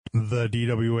The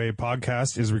DWA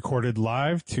podcast is recorded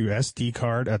live to SD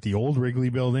card at the old Wrigley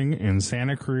Building in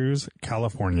Santa Cruz,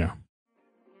 California.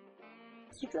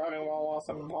 It's Driving While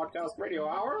Awesome Podcast Radio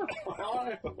Hour.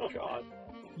 Oh, God.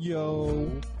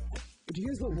 Yo. Do you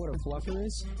guys know what a fluffer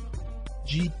is?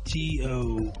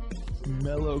 GTO.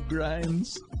 Mellow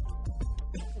grinds.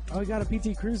 Oh, I got a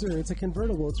PT Cruiser. It's a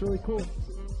convertible. It's really cool.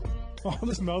 Oh,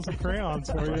 this smells of crayons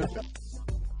for you.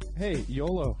 Hey,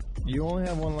 YOLO. You only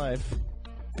have one life.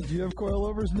 Do you have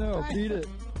coilovers? No. Beat it.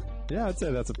 Yeah, I'd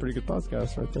say that's a pretty good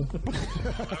podcast right there.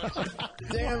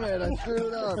 Damn it, I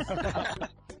screwed up.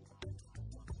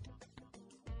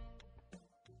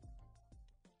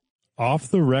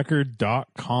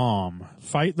 OffTheRecord.com.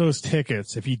 Fight those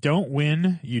tickets. If you don't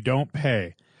win, you don't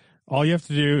pay. All you have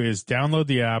to do is download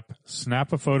the app,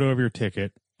 snap a photo of your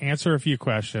ticket, answer a few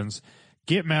questions,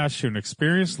 get matched to an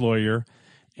experienced lawyer,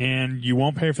 and you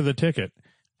won't pay for the ticket.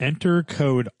 Enter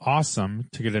code AWESOME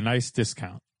to get a nice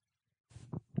discount.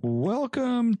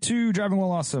 Welcome to Driving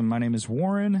While Awesome. My name is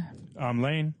Warren. I'm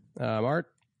Lane. Art.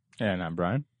 And I'm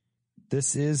Brian.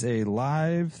 This is a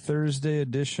live Thursday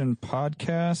edition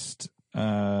podcast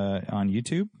on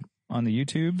YouTube, on the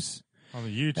YouTubes. On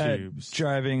the YouTubes.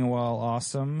 Driving While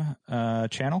Awesome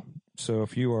channel. So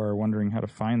if you are wondering how to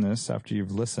find this after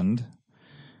you've listened,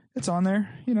 it's on there.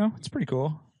 You know, it's pretty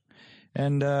cool.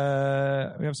 And we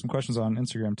have some questions on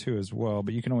Instagram too as well,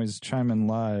 but you can always chime in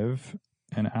live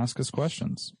and ask us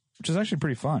questions, which is actually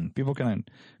pretty fun. People can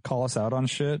call us out on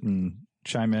shit and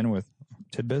chime in with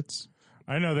tidbits.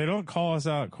 I know, they don't call us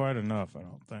out quite enough, I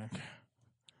don't think.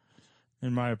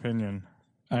 In my opinion.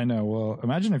 I know. Well,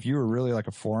 imagine if you were really like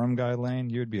a forum guy, Lane,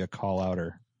 you would be a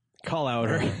call-outer.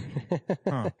 Call-outer.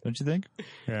 Huh. Don't you think?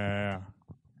 Yeah.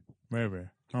 Maybe.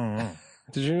 I don't know.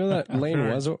 Did you know that Lane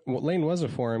was a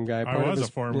forum guy? I was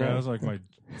a forum guy. That was like my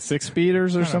 6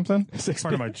 speeders or something?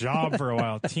 part of my job for a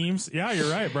while. Teams. Yeah,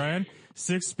 you're right, Brian.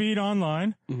 6-speed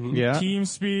online. Mm-hmm. Yeah. Team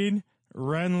speed.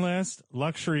 Renlist.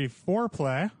 Luxury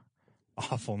foreplay.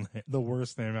 Awful name. The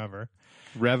worst name ever.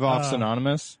 RevOffs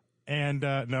Anonymous? And,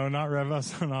 no, not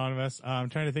RevOffs Anonymous. I'm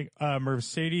trying to think.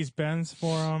 Mercedes-Benz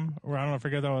forum. Or I don't know, I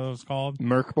forget what it was called.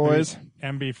 Merc Boys?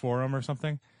 MB forum or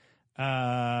something.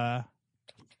 There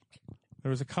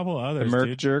was a couple of others. The Merc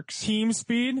dude. Jerks? Team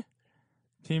speed.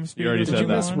 Team speed. You already said Did you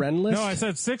that. miss Renlist? No, I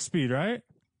said 6-speed, right?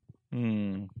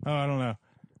 Hmm. Oh, I don't know.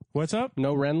 What's up?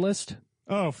 No Renlist?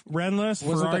 Oh, Renlist,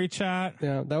 Wasn't Ferrari that- chat.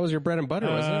 Yeah, that was your bread and butter,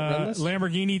 wasn't it? Renlist?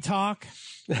 Lamborghini talk.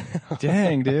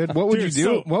 Dang, dude. What would Dude, you do?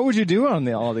 so- What would you do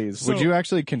on all these? Would So- you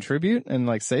actually contribute and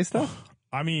like say stuff?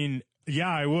 I mean, yeah,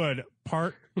 I would.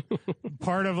 Part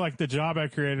of like the job I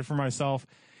created for myself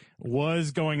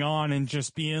was going on and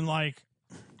just being like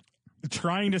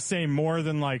trying to say more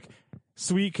than like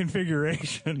sweet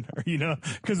configuration, or, you know,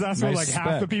 because that's what Nice like half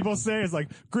the spec. people say is like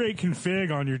great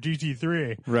config on your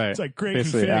GT3. Right. It's like great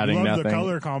Basically config, adding love the nothing.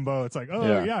 color combo. It's like,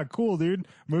 oh yeah, cool, dude.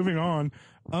 Moving on.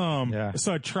 Yeah.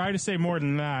 So I try to say more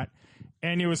than that,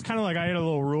 and it was kind of like I had a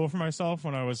little rule for myself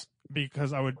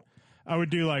because I would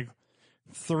do like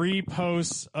 3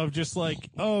 posts of just like,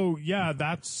 oh yeah,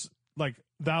 that's like,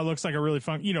 that looks like a really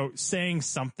fun, you know, saying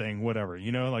something, whatever,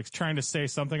 you know, like trying to say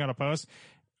something on a post,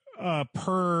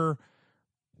 per,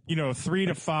 you know, 3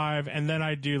 to 5. And then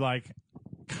I do like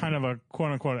kind of a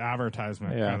quote unquote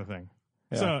advertisement Yeah. kind of thing.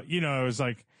 Yeah. So, you know, it was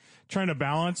like trying to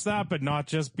balance that, but not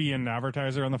just be an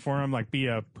advertiser on the forum, like be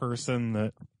a person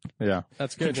that Yeah.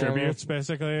 That's good. contributes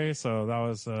basically. So that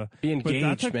was, Be but that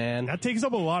engaged, man. That takes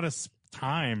up a lot of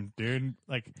time, dude.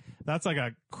 Like that's like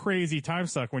a crazy time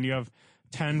suck when you have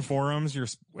 10 forums.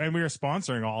 And we were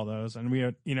sponsoring all those, and we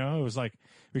had, you know, it was like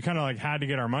we kind of like had to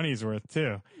get our money's worth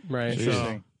too. Right.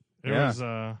 So it was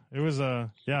a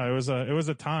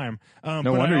time. No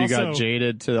but wonder I you got also-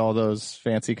 jaded to all those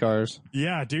fancy cars.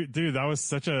 Yeah, dude, that was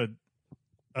such a.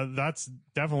 That's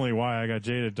definitely why I got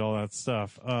jaded to all that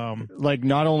stuff. Like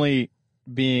not only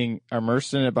being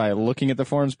immersed in it by looking at the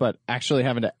forums, but actually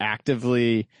having to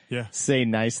actively Yeah. say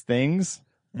nice things.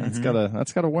 That's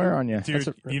gotta wear on you.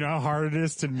 Dude, you know how hard it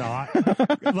is to not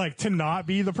like to not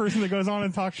be the person that goes on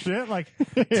and talks shit, like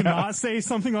to not say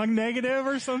something like negative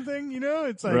or something. You know,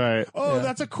 it's like, Right. oh, Yeah.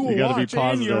 that's a cool You gotta be watch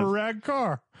and you're a positive. rag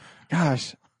car.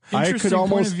 Gosh, I Interesting could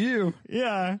point almost. of view.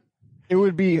 Yeah, It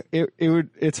would be.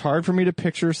 It's hard for me to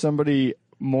picture somebody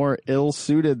more ill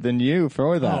suited than you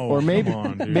for that, Oh, or maybe come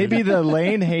on, dude. maybe the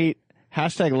lane hate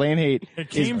hashtag lane hate It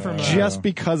came is from that. just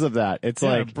because of that. It's yeah,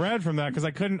 like, bred from that because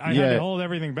I couldn't. I had Yeah. to hold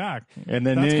everything back. and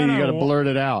then That's you kinda got to wha- blurt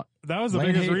it out. That was the Lane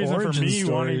biggest hate reason for origin me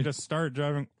story. wanting to start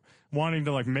driving, wanting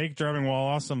to like make driving while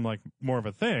awesome like more of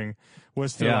a thing,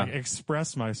 was to Yeah. like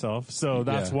express myself. So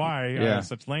that's Yeah. why I Yeah. have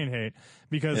such lane hate,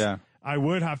 because Yeah. I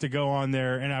would have to go on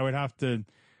there and I would have to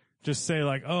just say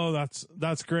like, oh,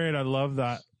 that's great. I love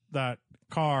that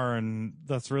car and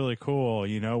that's really cool,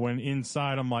 you know, when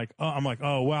inside I'm like,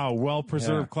 oh wow, well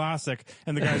preserved classic,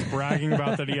 and the guy's bragging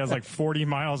about that he has like 40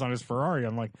 miles on his Ferrari.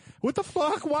 I'm like, what the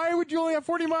fuck? Why would you only have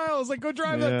 40 miles? Like, go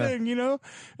drive that thing, you know?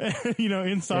 You know,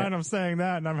 inside I'm saying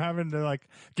that, and I'm having to like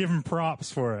give him props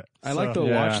for it. I like the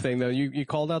watch thing though. You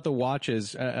called out the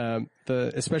watches,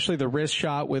 especially the wrist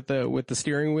shot with the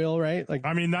steering wheel, right? Like,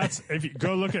 I mean, that's, if you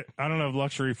go look at, I don't know if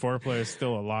Luxury Foreplay is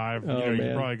still alive. You know, you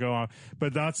can probably go on,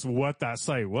 but that's what that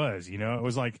site was. You know, it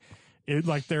was like,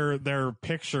 their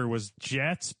picture was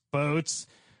jets, boats,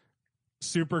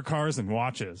 supercars, and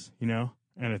watches. You know,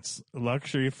 and it's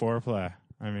Luxury Foreplay.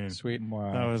 I mean, sweet.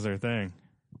 Wow. That was their thing.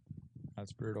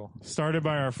 That's brutal. Started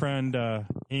by our friend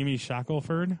Amy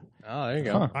Shackelford. Oh, there you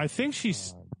go. I think she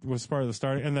was part of the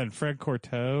starting, and then Fred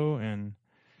Corteau and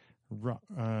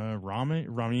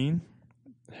Ramin.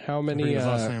 How many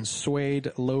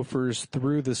suede loafers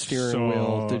through the steering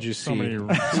wheel did you see? So many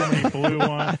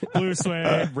blue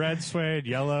suede, red suede,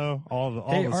 yellow, all the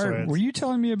Art, suede. were you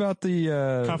telling me about the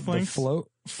cufflinks,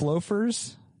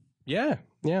 flofers? Yeah.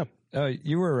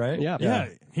 You were right. Yeah.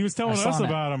 He was telling us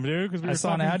about them, dude. Because I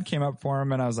saw an ad came up for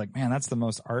him, and I was like, man, that's the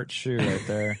most art shoe right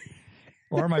there.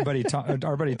 Or my buddy Tom,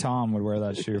 our buddy Tom would wear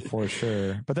that shoe for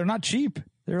sure. But they're not cheap.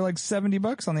 They're like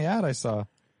 $70 on the ad I saw.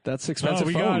 That's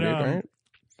expensive foam, dude, right?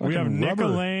 We have Nick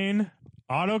Lane,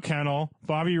 Otto Kennel,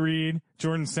 Bobby Reed,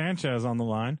 Jordan Sanchez on the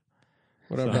line.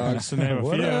 What up, dog? Just to name a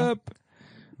What few. up?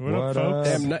 What up, folks?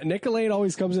 Damn, Nick Lane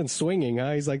always comes in swinging,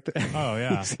 huh? He's like, oh,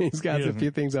 yeah. he's got a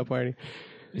few things up already.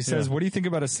 He says, what do you think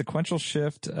about a sequential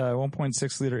shift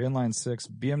 1.6 liter inline six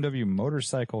BMW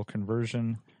motorcycle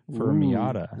conversion for a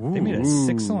Miata? They made a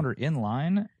 6-cylinder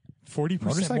inline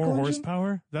 40% more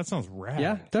horsepower? That sounds rad.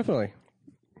 Yeah, definitely.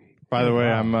 By the way,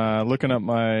 I'm looking up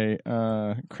my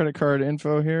credit card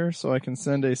info here so I can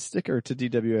send a sticker to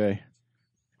DWA.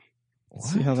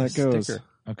 Let's see how that goes. Sticker.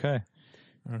 Okay.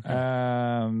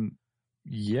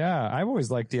 Yeah, I've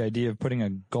always liked the idea of putting a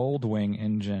Goldwing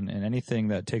engine in anything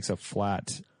that takes a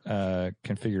flat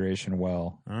configuration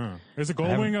well. Is a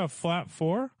Goldwing a flat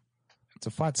 4? It's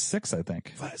a flat 6, I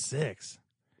think. Flat 6.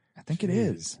 I think it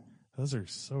is. Those are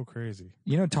so crazy.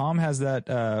 You know, Tom has that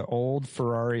old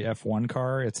Ferrari F1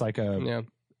 car. It's like a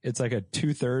it's like a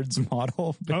 2/3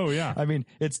 model. Oh yeah. I mean,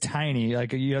 it's tiny.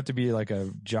 Like you have to be like a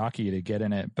jockey to get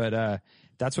in it, but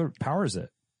that's what powers it.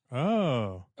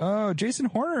 Oh, Jason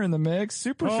Horner in the mix,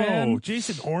 super fan.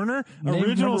 Jason Horner, Named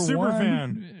original number super one,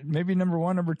 fan. maybe number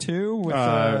 1, number 2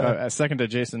 with second to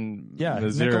Jason. yeah,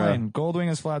 Mazira. Goldwing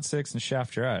is flat 6 and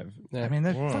shaft drive. Yeah. I mean,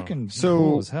 they're fucking So-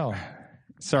 cool as hell.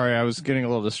 Sorry, I was getting a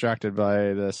little distracted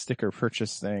by the sticker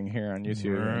purchase thing here on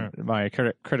YouTube. Right. My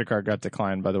credit card got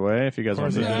declined, by the way, if you guys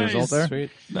want to see the result there.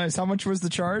 Sweet. Nice. How much was the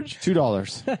charge?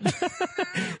 $2.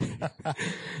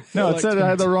 No, it said I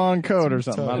had the wrong code or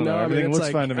something. I don't know. Everything it's looks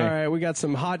like, fine to me. all right, we got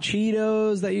some hot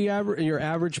Cheetos that your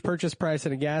average purchase price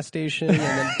at a gas station, and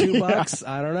then $2.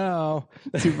 I don't know.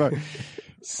 $2.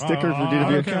 Sticker for Auto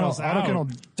DWA. Kennel's out. Auto Kennel,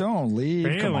 don't leave.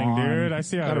 Come Failing, on. dude. I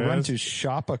see how Gotta it run is. to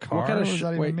shop a car. What kind of does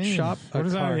that even mean? shop? What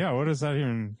is a car. that? Yeah, what does that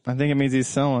even? I think it means he's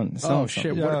selling Oh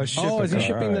shit! Yeah, What, ship oh, a is he car.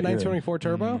 shipping the Alright, 924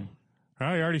 Turbo?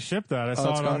 Oh, you already shipped that. I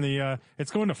saw it's it gone? on the. It's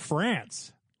going to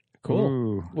France. Cool.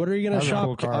 Ooh. What are you gonna That's a shop,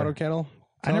 cool car. Auto Kennel?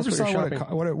 I never saw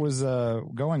what what it was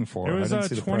going for. It was I didn't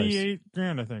see the price. 28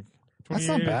 grand, I think. That's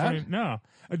not 28 or bad. 20 no,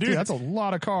 Dude, that's a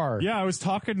lot of car. Yeah, I was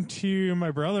talking to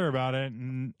my brother about it,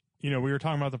 and you know, we were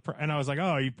talking about and I was like,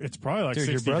 oh, it's probably like Dude,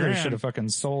 60 your brother grand. should have fucking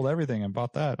sold everything and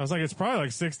bought that. I was like, it's probably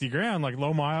like 60 grand, like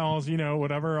low miles, you know,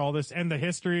 whatever, all this, and the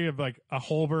history of like a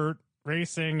Holbert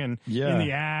racing and Yeah. in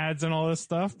the ads and all this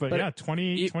stuff. But yeah,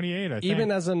 28, I think.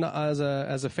 Even as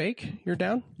a fake, you're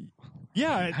down.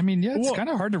 yeah, I mean, yeah, it's well, kind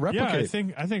of hard to replicate.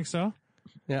 Yeah, I think so.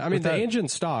 Yeah, I mean With the that- engine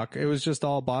stock. It was just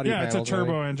all body. Yeah, it's a panels,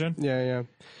 turbo really. engine. Yeah.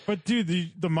 But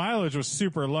dude, the mileage was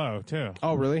super low too.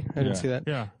 Oh, really? I didn't Yeah. see that.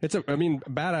 Yeah. It's a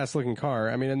badass looking car.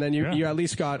 I mean, and then you at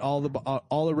least got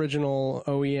all original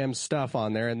OEM stuff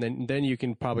on there, and then you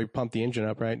can probably pump the engine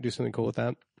up, right? Do something cool with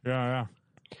that. Yeah.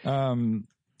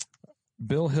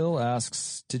 Bill Hill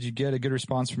asks, did you get a good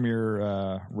response from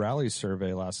your rally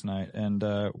survey last night? And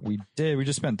we did. We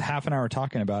just spent half an hour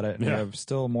talking about it, and we have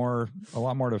still a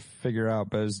lot more to figure out,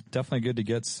 but it's definitely good to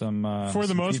get some For the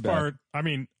some most feedback. part, I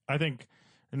mean, I think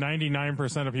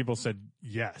 99% of people said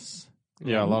yes.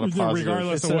 Yeah, a lot of positive.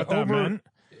 Regardless It's of what that meant.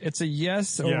 It's a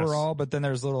yes overall, but then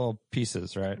there's little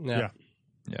pieces, right? Yeah.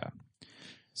 Yeah.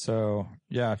 So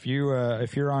yeah, if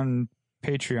you're on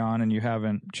Patreon and you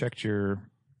haven't checked your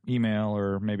email,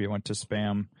 or maybe it went to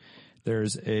spam,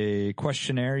 there's a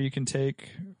questionnaire you can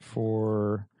take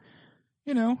for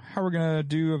how we're going to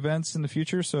do events in the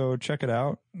future. So check it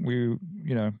out.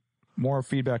 More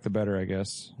feedback, the better, I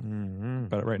guess. Mm-hmm.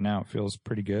 But right now it feels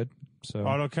pretty good. So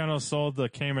Auto Kennel sold the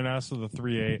Cayman S with a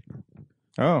 3.8.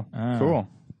 Oh, cool.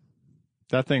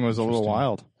 That thing was a little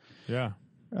wild. Yeah.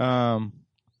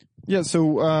 Yeah.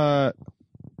 So, I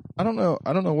don't know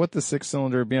what the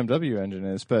 6-cylinder BMW engine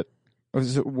is, but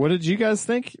what did you guys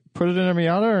think? Put it in a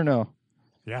Miata or no?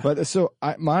 Yeah. But so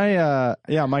my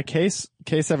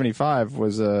K75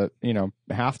 was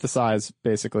half the size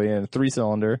basically, and a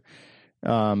 3-cylinder.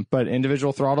 But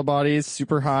individual throttle bodies,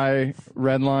 super high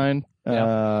red line.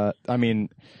 Yeah. I mean,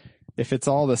 if it's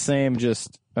all the same,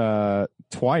 just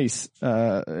twice,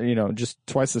 just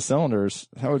twice the cylinders,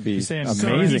 that would be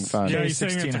amazing fun. Yeah, he's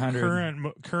saying it's a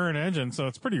 1600. current engine, so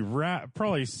it's pretty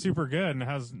probably super good and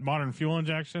has modern fuel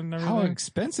injection and everything. How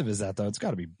expensive is that though? It's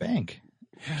got to be bank.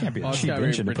 It can't be a It's cheap gotta be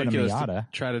engine to put in a ridiculous Miata. to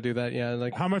try to do that. Yeah,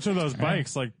 like How much are those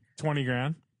bikes? Like 20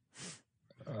 grand?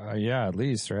 Yeah, at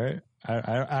least, right? I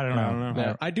don't know.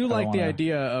 Yeah, I do like the wanna-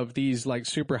 idea of these like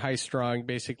super high strung,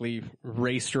 basically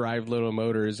race drive little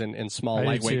motors and small I do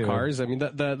lightweight too. cars. I mean,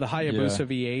 the Hayabusa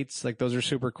V8s, like those are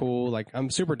super cool. Like I'm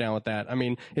super down with that. I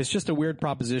mean, it's just a weird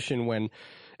proposition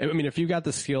if you got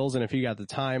the skills and if you got the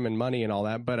time and money and all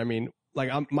that, but I mean, like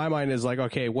my mind is like,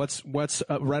 okay, what's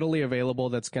readily available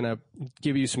that's going to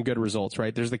give you some good results,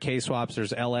 right? There's the K swaps,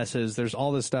 there's LSs, there's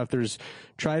all this stuff. There's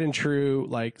tried and true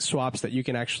like swaps that you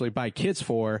can actually buy kits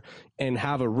for and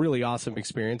have a really awesome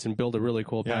experience and build a really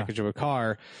cool package of a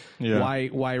car. Yeah. Why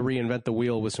reinvent the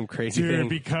wheel with some crazy Dude, thing?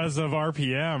 because of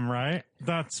RPM, right?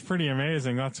 That's pretty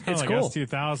amazing. That's kind It's of like cool.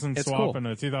 S2000 It's swap cool.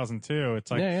 into 2002. It's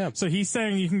like, Yeah. So he's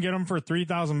saying you can get them for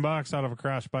 $3,000 out of a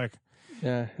crash bike.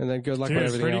 Yeah, and then good luck Dude, with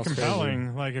it's everything pretty else.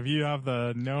 compelling. Like if you have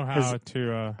the know-how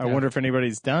to I wonder if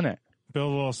anybody's done it.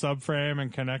 build a little subframe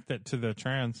and connect it to the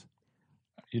trans.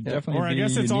 You definitely. Or I be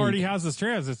guess it's unique. already has this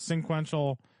trans. It's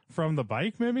sequential from the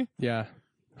bike, maybe? Yeah,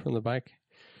 from the bike.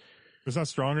 Is that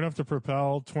strong enough to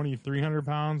propel 2,300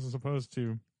 pounds as opposed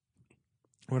to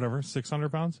whatever,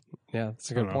 600 pounds? Yeah, that's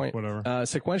a I good don't know, point. whatever.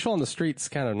 Sequential on the street's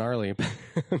kind of gnarly.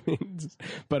 I mean,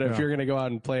 but if Yeah. you're going to go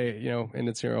out and play, and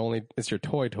it's your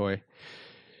toy.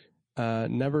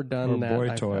 Never done Or that.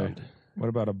 boy I toy. found. What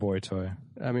about a boy toy?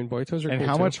 I mean, boy toys are And cool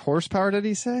how too. much horsepower did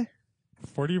he say?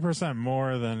 40%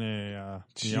 more than a Miata,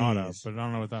 Jeez. but I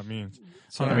don't know what that means.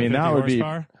 I mean, that would be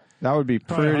 150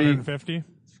 pretty. 150.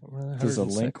 Does a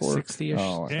link work? 60-ish.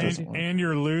 Oh, it doesn't work. And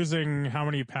you're losing how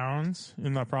many pounds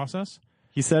in that process?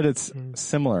 He said it's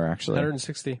similar, actually,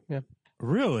 160. Yeah.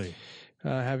 Really?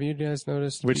 Have you guys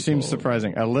noticed? which seems people-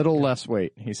 surprising. A little less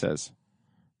weight, he says.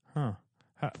 Huh.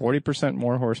 40%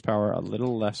 more horsepower, a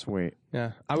little less weight.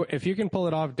 Yeah. If you can pull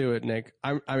it off, do it, Nick.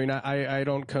 I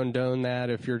don't condone that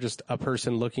if you're just a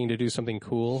person looking to do something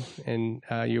cool and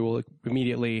you will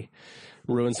immediately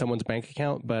ruin someone's bank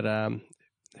account. But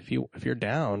if you're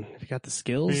down, if you got the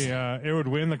skills, It would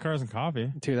win the Cars and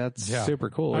Coffee. dude, that's Yeah. super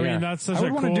cool. I yeah. mean, that's such I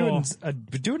would a want to cool...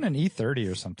 do it in an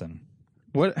E30 or something.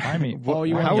 What? I mean, well,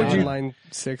 you how want would you? line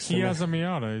 6. He and- has a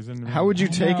Miata. He's in. How would you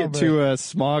take No, it to a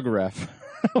smog ref?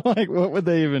 Like, what would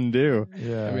they even do?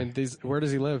 Yeah. I mean, where does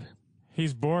he live?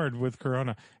 He's bored with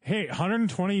Corona. Hey,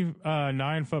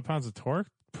 129 foot-pounds of torque.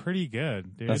 Pretty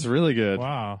good, dude. That's really good.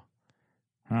 Wow.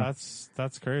 Huh.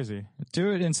 That's crazy.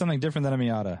 do it in something different than a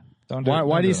Miata. Don't do Why? it-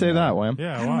 Why don't do you it say in a that, Miata. Wham?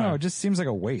 Yeah, I don't why? know. It just seems like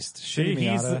a waste. See, Shitty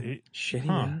Miata. Shitty,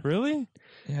 Huh, man. really?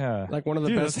 Yeah. Like one of the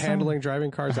Dude, best that sounds- handling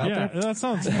driving cars out Yeah, there. that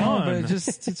sounds No, fun. but it's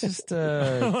just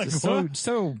Like, just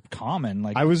so common.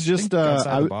 Like I was just think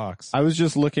outside the box. I was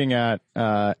just looking at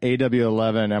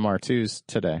AW11 MR2s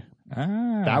today.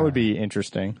 That would be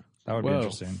interesting. That would be Whoa.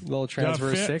 interesting. Little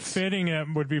transverse 6. Fitting it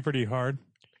would be pretty hard.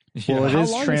 Well, it How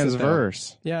is long is it, though?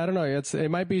 transverse. Yeah, I don't know. It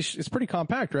might be. It's pretty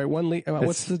compact, right?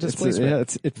 What's the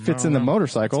displacement? It fits in the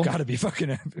motorcycle. It's got to be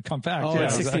fucking compact. Oh, yeah,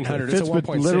 it's exactly. 1600. Fits It's a bet-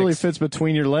 1.6. literally fits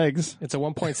between your legs. It's a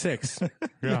 1.6.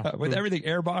 Yeah. With everything,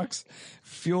 airbox,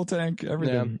 fuel tank,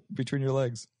 everything between your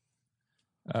legs.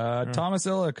 Thomas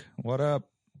Illick, what up?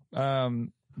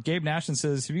 Gabe Nashon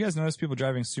says, have you guys noticed people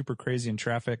driving super crazy in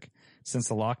traffic since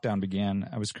the lockdown began?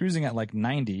 I was cruising at like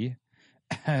 90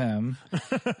 the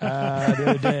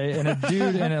other day, and a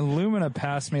dude in a Lumina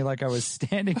passed me like I was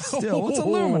standing still. What's a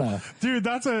Lumina? Dude,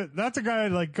 that's a guy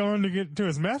like going to get to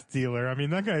his meth dealer. I mean,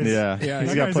 that guy's Yeah, Yeah,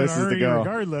 he's that got guy's places in a to hurry go.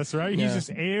 regardless, right? Yeah. He's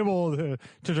just able to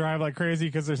drive like crazy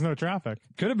because there's no traffic.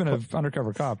 Could have been an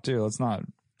undercover cop too. Let's not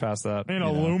pass that. In you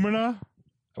know. Illumina,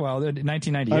 Well,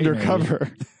 1998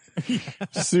 Undercover.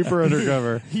 Super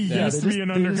undercover. he Yeah, used they to be just- an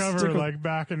they just undercover stick with- like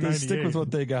back in They '98. stick with what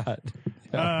they got.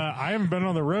 I haven't been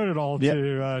on the road at all Yeah.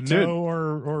 to Dude. know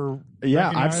or Yeah,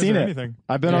 I've recognize seen or it. anything.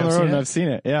 I've been You on the have road seen and it? I've seen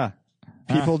it. Yeah.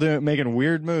 People making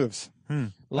weird moves.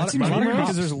 A lot That of seems money weird moves?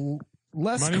 because there's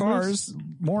less Money cars,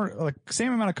 more like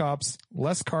same amount of cops,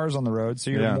 less cars on the road, so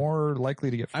you're Yeah. more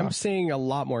likely to get I'm fucked. seeing a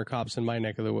lot more cops in my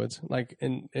neck of the woods. Like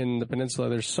in the peninsula,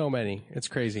 there's so many. It's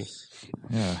crazy.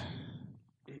 Yeah,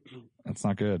 that's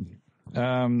not good.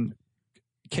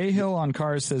 Cahill on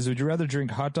Cars says, "Would you rather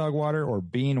drink hot dog water or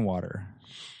bean water?"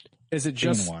 Is it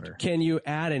just water. Can you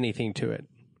add anything to it?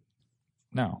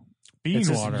 No. Bean It's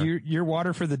just water. your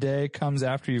water for the day comes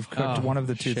after you've cooked Oh, one of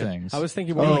the two shit. things. I was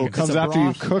thinking more Oh, like it if comes it's a after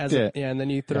you've broth cooked as a- it. Yeah, and then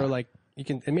you throw like you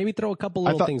can and maybe throw a couple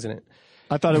little thought- things in it.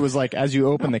 I thought it was like as you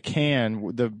open the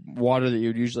can, the water that you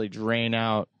would usually drain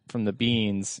out from the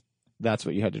beans, that's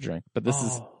what you had to drink. But this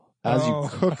is as you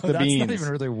cook the that's beans. not even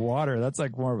really water. That's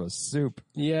like more of a soup.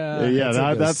 Yeah. yeah, It's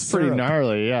like a that's pretty syrup.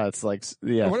 gnarly. Yeah, it's like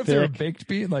What if they're a thick. baked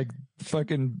bean, like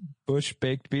fucking bush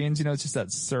baked beans? You know, it's just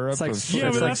that syrup. It's like of, Yeah,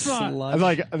 it's but like that's not- sludge. I'm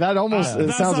like that almost it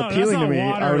That's sounds not- appealing that's to not me.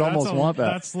 water. I would That's almost a- want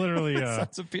that. That's literally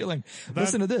that's appealing.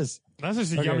 Listen to this. that's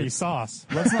just a Okay. yummy sauce.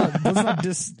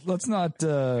 Let's not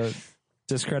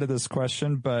discredit this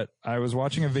question, but I was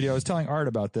watching a video. I was telling Art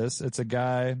about this. It's a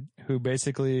guy who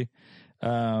basically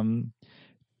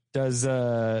does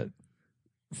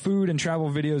food and travel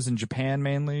videos in Japan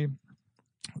mainly.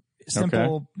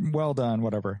 Simple, well done,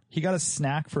 whatever. He got a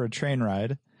snack for a train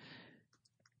ride.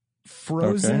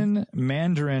 Frozen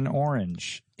mandarin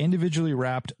orange, individually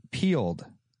wrapped, peeled.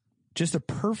 Just a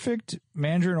perfect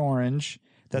mandarin orange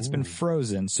that's been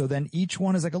frozen. So then each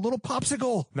one is like a little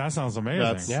popsicle. That sounds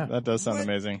amazing. That does sound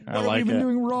amazing. I What like have we been it.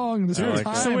 doing wrong this whole like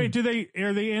time? it. So wait,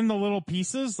 are they in the little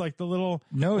pieces, like the little?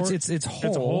 No, it's or- it's whole.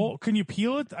 It's whole. Can you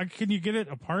peel it? Can you get it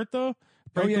apart though? Oh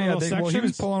Break the yeah, yeah. little Well, he was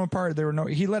sections? pulling them apart. There were no.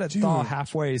 He let it thaw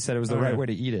halfway. He said it was the Okay. right way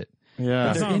to eat it. Yeah.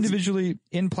 That They're sounds- individually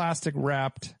in plastic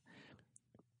wrapped,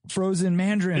 frozen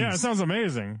mandarins. Yeah, it sounds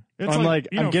amazing. It's I'm like,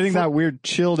 you I'm know, getting that weird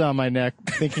chill down my neck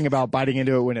thinking about biting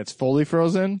into it when it's fully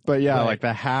frozen. But yeah, Right. like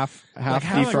the half half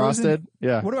defrosted. frozen.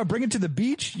 Yeah. What about bring it to the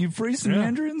beach? You freeze some Yeah.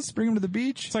 mandarins, bring them to the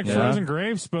beach. It's like Yeah. frozen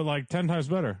grapes, but like 10 times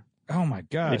better. Oh my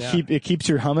god. It keeps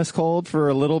your hummus cold for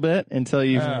a little bit until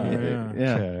you. yeah.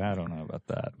 yeah. Okay, I don't know about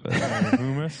that, but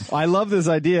Hummus. I love this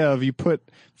idea of you put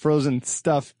frozen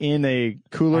stuff in a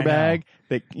cooler I know. bag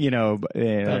that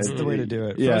that's the way to do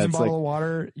it. Yeah, Frozen it's bottle like, of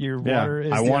water. Your yeah, water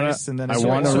is I the want ice, and then I it's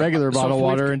want a so- regular bottle of we've-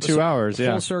 water in 2 hours. Full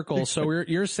Yeah. circle. So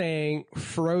you're saying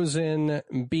frozen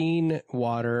bean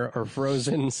water or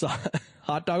frozen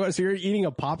hot dog water. So you're eating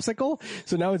a popsicle.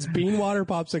 So now it's bean water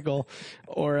popsicle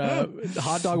or a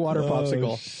hot dog water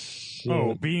popsicle.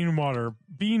 Oh, bean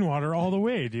water all the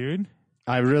way, dude.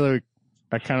 I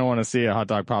kind of want to see a hot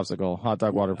dog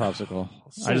water popsicle.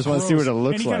 So I just want to see gross. what it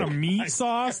looks Any like. kind of meat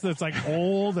sauce that's like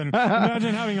old, and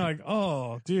imagine having like,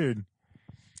 oh, dude,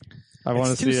 I want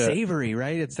to It's too see it. savory,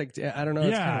 right? It's like I don't know.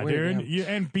 It's yeah, kinda weird, dude. yeah.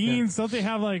 And beans, don't they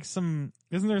have like some?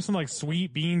 Isn't there some like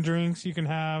sweet bean drinks you can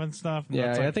have and stuff? And Yeah,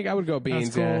 that's, I like, think I would go beans.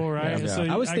 that's cool, yeah. right? Yeah. So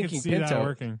I was could thinking see pinto. that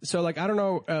working. So like I don't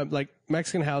know, like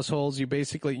Mexican households, you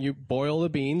basically you boil the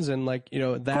beans and like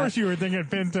that. Of course, you were thinking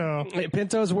pinto.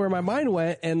 Pinto's where my mind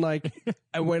went, and like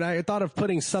when I thought of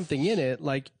putting something in it,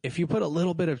 like if you put a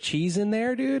little bit of cheese in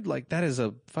there, dude, like that is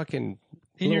a fucking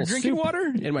In your little drinking soup. water?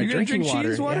 In my You're gonna drinking drink water,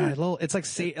 cheese water? yeah, it's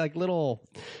like like little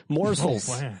morsels,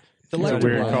 Oh, man. It's a delectable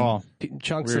weird call.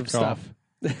 chunks Weird of call. stuff,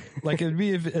 like it'd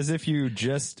be as if you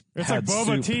just It's had like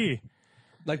boba soup. tea.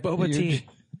 like boba tea.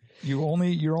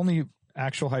 Your only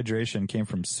actual hydration came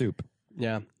from soup.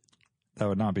 Yeah. That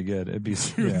would not be good. It'd be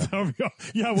yeah.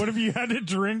 Yeah, what if you had to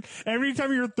drink every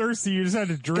time you were thirsty? You just had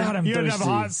to drink. God, I'm you had to have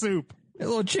thirsty. hot soup. A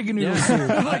little chicken noodle soup.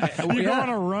 You go Yeah. on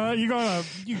a run. You go on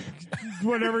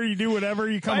whatever you do. Whatever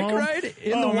you come Bike home. ride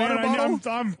in oh the water man,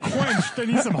 bottle? I'm quenched. I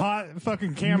need some hot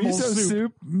fucking Campbell's Miso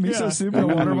soup. miso Yeah. soup in a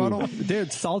water bottle.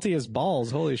 Dude, salty as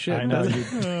balls. Holy shit. I know.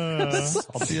 Uh,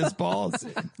 Salty as balls,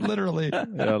 literally.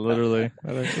 Yeah, literally.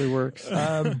 That actually works.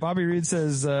 Bobby Reed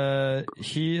says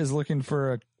he is looking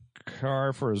for a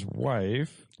car for his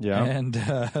wife. Yeah. And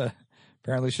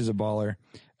apparently she's a baller.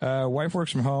 Wife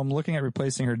works from home, looking at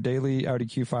replacing her daily Audi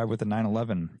Q5 with a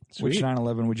 911. Which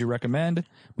 911 would you recommend?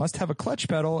 Must have a clutch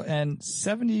pedal, and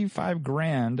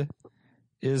 $75,000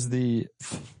 is the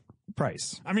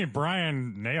price. I mean,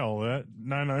 Brian nailed it.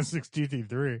 996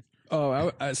 GT3.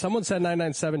 Oh, someone said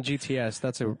 997 GTS.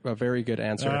 That's a very good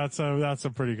answer. That's a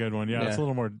pretty good one. Yeah, it's a Yeah.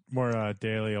 little more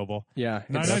dailyable. yeah. It's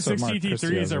 996 Mark Christie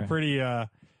GT3s has, are right? pretty.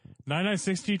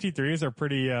 996 GT3s are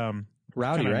pretty.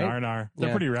 rowdy, kinda right? Nar-nar. They're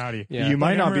Yeah. pretty rowdy. Yeah. You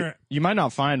might Like, not remember- you might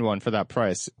not find one for that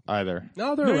price either.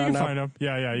 No, they're No, you around can now. find them.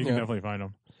 Yeah, you can Yeah. definitely find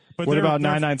them. But What they're- about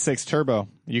they're- 996 Turbo?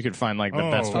 You could find like the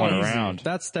best one easy. around.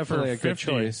 That's definitely For a good 50,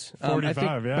 choice.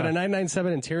 45, yeah. But a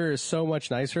 997 interior is so much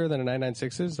nicer than a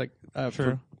 996 is. Like,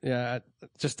 True.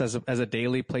 just as a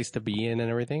daily place to be in and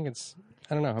everything. It's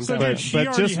I don't know. I'm So down. did she But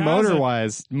already just has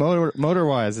motor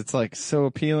wise, it's like so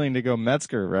appealing to go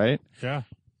Metzger, right? Yeah.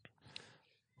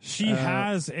 She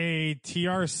has a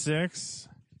TR6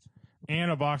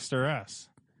 and a Boxster S.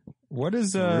 What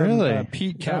does Really?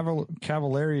 Pete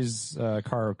Cavallari's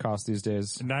car cost these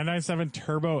days? 997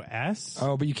 Turbo S?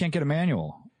 Oh, but you can't get a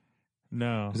manual.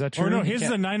 No. Is that Or true? no, You his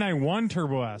is a 991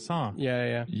 Turbo S, huh?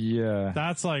 Yeah. Yeah,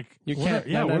 That's like, You what- can't.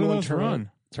 yeah, what do 991 those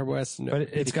run? Turbo S. No, but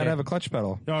it's got to have a clutch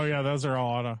pedal. Oh, yeah, those are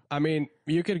all auto. I mean,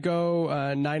 you could go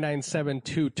 997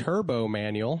 turbo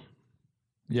manual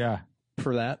Yeah,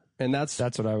 for that, and that's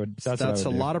that's what I would. That's what I a would do.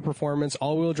 lot of performance,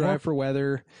 all-wheel drive for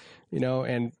weather,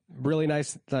 and really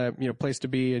nice, place to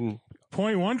be. And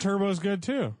 0.1 Turbo is good,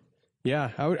 too. yeah,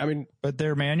 I mean, But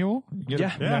they're manual. You get a yeah,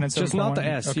 997 just not the 1?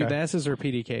 S. Okay. The S's are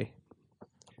PDK.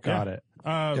 Got Yeah. it.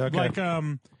 Okay.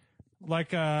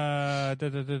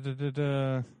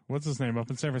 Okay. What's his name up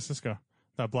in San Francisco?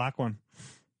 That black one.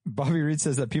 Bobby Reed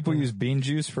says that people use bean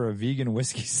juice for a vegan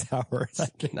whiskey sour.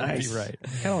 That cannot Nice. be right. I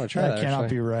kind of want to try That that. cannot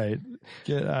actually. be right.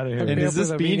 Get out of here. And Be is up this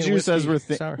with a bean vegan juice as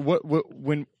whiskey we're sour.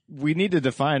 when we need to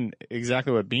define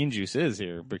exactly what bean juice is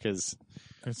here because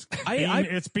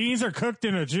It's beans are cooked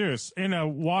in a juice, in a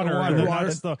water. Water. and Water.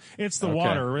 it's the Okay.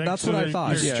 water. Right? That's So what I they're-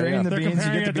 thought. You they're- Yeah, strain the they're beans, you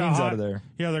comparing get the it to beans hot- out of there.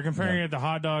 Yeah, they're comparing it to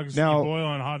hot dogs. Now, you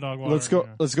boil in hot dog water. Yeah.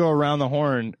 let's go around the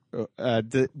horn.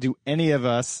 Do any of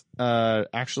us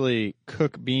actually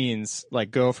cook beans, like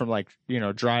go from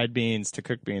dried beans to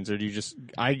cooked beans, or do you just?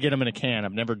 I get them in a can.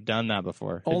 I've never done that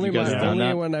before. Have Only you guys done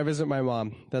that? when I visit my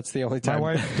mom. That's the only My time.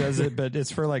 wife does it, but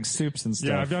it's for like soups and stuff.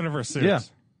 Yeah, I've done it for soups. Yeah.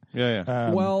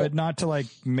 Yeah. Well- but not to like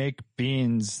make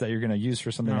beans that you're going to use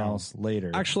for something No. else later.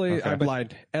 Actually, I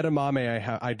lied.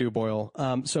 Edamame, I do boil.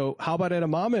 So how about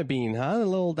edamame bean?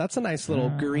 Huh? That's a nice little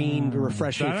green,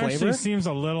 refreshing That flavor. actually seems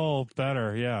a little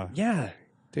better. Yeah. Yeah,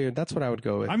 dude, that's what I would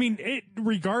go with. I mean,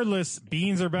 regardless,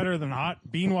 beans are better than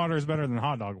bean water is better than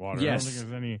hot dog water. Yes. I don't think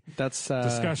there's any That's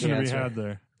discussion the to be answer. had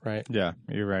there. Right. Yeah,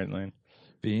 you're right, Lane.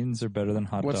 Beans are better than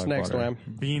hot What's dog next, water. Lamb?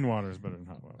 Bean water is better than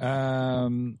hot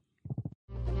water.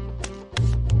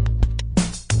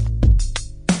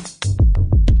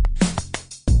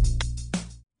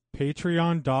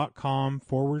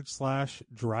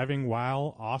 Patreon.com/driving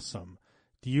while awesome.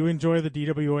 Do you enjoy the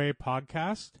DWA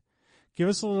podcast? Give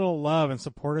us a little love and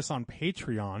support us on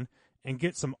Patreon and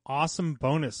get some awesome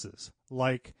bonuses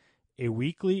like a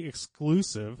weekly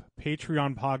exclusive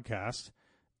Patreon podcast,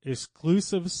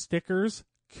 exclusive stickers,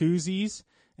 koozies,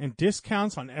 and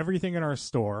discounts on everything in our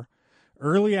store,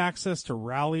 early access to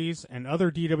rallies and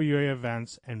other DWA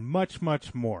events, and much,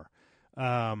 much more.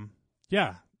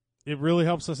 Yeah, it really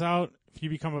helps us out if you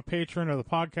become a patron of the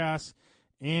podcast,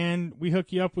 and we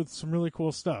hook you up with some really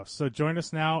cool stuff. So join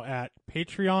us now at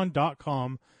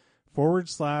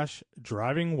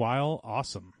patreon.com/driving while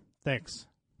awesome. Thanks.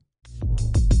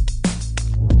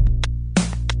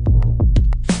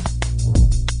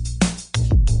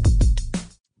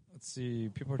 Let's see.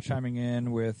 People are chiming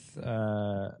in with,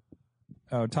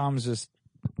 Tom's just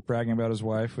bragging about his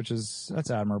wife,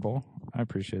 that's admirable. I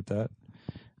appreciate that.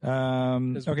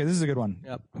 Okay, this is a good one.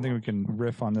 Yep. I think we can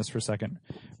riff on this for a second.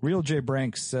 Real J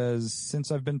Brank says,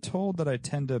 since I've been told that I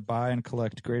tend to buy and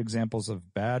collect great examples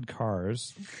of bad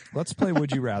cars, let's play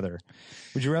Would You Rather.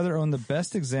 Would you rather own the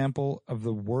best example of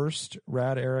the worst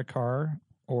Rad Era car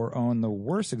or own the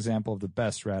worst example of the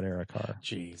best Rad Era car?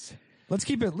 Jeez. Let's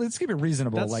keep it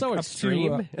reasonable. That's like so up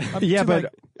extreme. To, up Yeah, to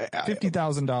but like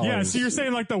 $50,000. Yeah, so you're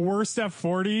saying like the worst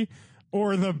F40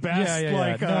 or the best, Yeah.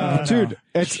 like, No. dude,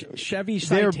 it's Chevy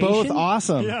they're Citation? both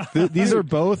awesome. Yeah. These are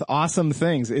both awesome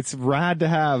things. It's rad to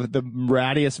have the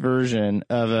rattiest version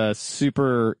of a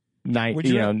super nice, Would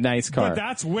you- nice car. But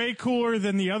that's way cooler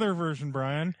than the other version,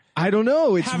 Brian. I don't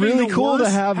know. It's Having really the cool to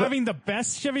worst- have. having the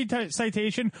best Chevy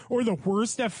Citation or the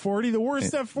worst F40. The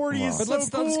worst F40 is But so let's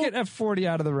cool. get F40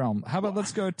 out of the realm. How about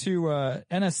let's go to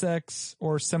NSX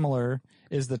or similar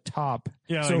is the top.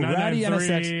 Yeah, so like ratty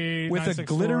 993, NSX with a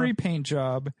 964. glittery paint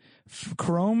job,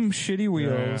 chrome shitty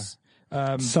wheels.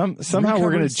 Somehow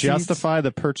we're going recovered to justify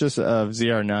the purchase of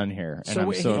ZR None here, and So I'm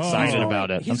wait, so he's excited going-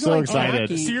 about it. he's I'm so going excited.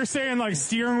 wacky. So you're saying like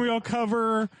steering wheel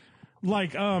cover,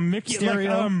 like Mickey,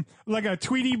 Stereo. like a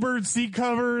Tweety Bird seat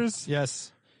covers.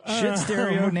 Yes. Shit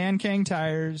stereo, Nankang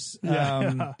tires,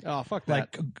 Oh, fuck that.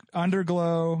 like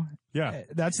underglow. Yeah,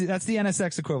 That's the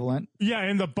NSX equivalent. yeah,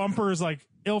 and the bumpers, like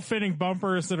ill-fitting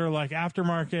bumpers that are like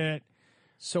aftermarket.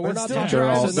 So we're But not still, talking they're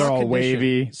all- so they're not all conditioned.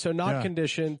 wavy. So not Yeah.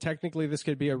 conditioned. Technically, this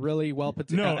could be a really well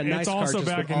put No, a nice it's car also just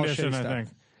bad with all condition. shitty I stuff. think.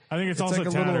 I think it's It's also like a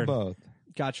little tattered. of both.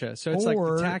 Gotcha. So it's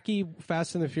Or- like tacky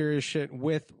Fast and the Furious shit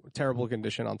with terrible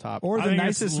condition on top. Or I the think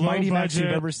it's nicest low Mighty Max you've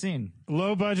budget. ever seen.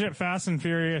 Low budget Fast and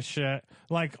Furious shit,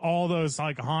 like all those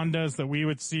like Hondas that we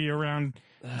would see around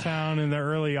town in the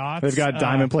early aughts. They've got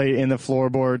diamond plate in the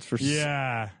floorboards for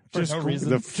Yeah, For just no reason.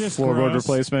 the just floorboard gross.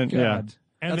 replacement. Yeah. God.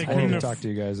 And That's they I need couldn't to aff- talk to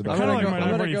you guys about kind of gonna like go- my I'm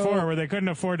gonna 144, go- where they couldn't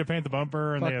afford to paint the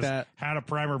bumper and Fuck they just that. had a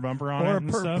primer bumper on Or it a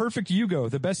and stuff. perfect Yugo,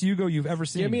 the best Yugo you've ever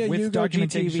seen. Give me a with Yugo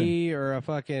documentation. GTV or a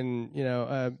fucking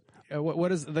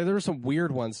what is there were some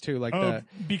weird ones too like Oh, the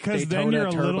because Daytona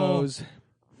then you're a little turbos.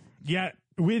 yeah.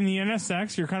 With the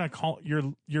NSX, you're kind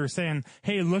of you're saying,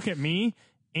 "Hey, look at me,"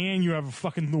 and you have a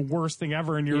fucking the worst thing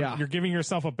ever, and Yeah. you're giving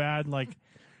yourself a bad like.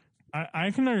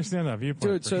 I can understand that viewpoint.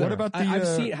 Dude, for so sure. What about the, I've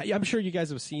uh, seen. I'm sure you guys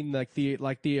have seen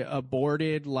the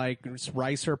aborted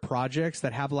Ricer projects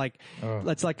that have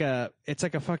it's like a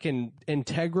fucking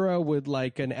Integra with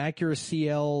like an Acura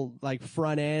CL like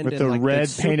front end With and the like red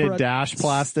Supra- painted dash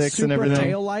plastics and Supra everything.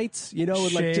 tail lights,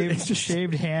 with like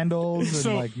shaved handles and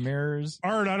So- like mirrors.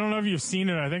 Art, I don't know if you've seen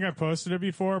it. I think I posted it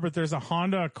before, but there's a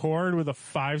Honda Accord with a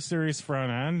 5 Series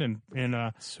front end in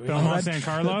Belmont San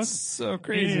Carlos. So It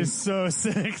crazy. is so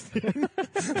sick, dude.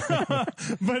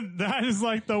 But that is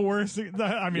like the worst.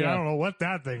 I mean, I don't know what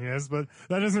that thing is, but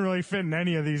that doesn't really fit in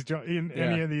any of these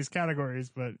any of these categories.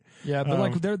 But Yeah, but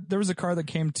like there was a car that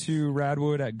came to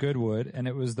Radwood at Goodwood, and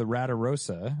it was the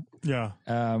Radarosa, yeah,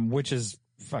 which is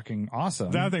fucking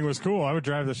awesome. that thing was cool. I would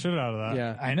drive the shit out of that.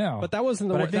 Yeah, I know, but that wasn't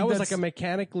the But I that think was like that's- a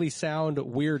mechanically sound,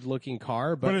 weird looking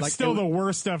car. But But it's like, still the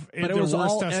worst stuff. But it the was worst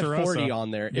all Testarossa. F40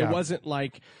 on there. Yeah. It wasn't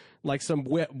like some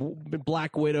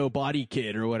Black Widow body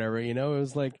kit or whatever. It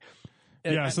was like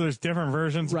Yeah, so there's different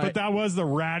versions, Right. but that was the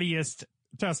rattiest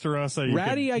Testarossa.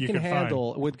 ratty I you can could find.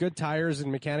 handle with good tires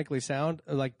and mechanically sound.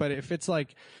 But if it's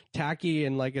like tacky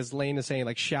and like as Lane is saying,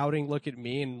 like shouting, "Look at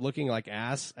me" and looking like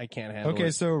ass, I can't handle okay,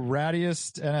 it. so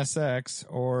rattiest NSX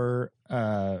or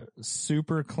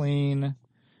super clean,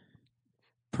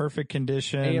 perfect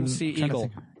condition AMC I'm trying to Eagle.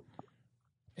 think.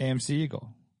 AMC Eagle.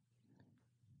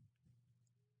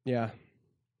 Yeah.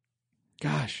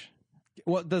 Gosh,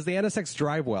 well, does the NSX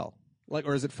drive well?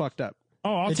 Or is it fucked up?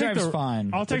 Oh, I'll It take drives the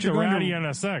fine, I'll but take the you're going to- ratty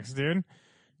NSX, dude.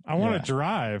 I want Yeah. to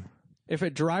drive. If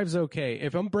it drives okay,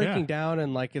 if I'm breaking Yeah. down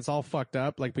and like it's all fucked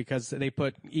up, like because they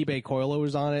put eBay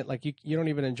coilovers on it, like you don't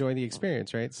even enjoy the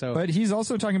experience, right? So But he's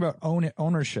also talking about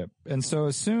ownership, and so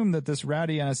assume that this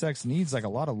ratty NSX needs like a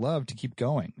lot of love to keep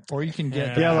going, or you can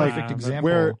get the Yeah, like, perfect but example.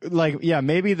 Where, like, yeah,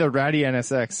 maybe the ratty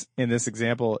NSX in this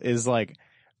example is like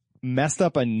messed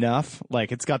up enough.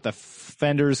 Like it's got the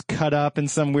fenders cut up in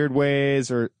some weird ways,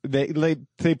 or they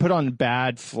put on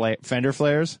bad fender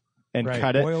flares and Right,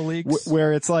 cut it. oil leaks.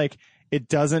 Where it's like, it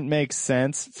doesn't make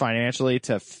sense financially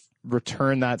to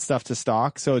return that stuff to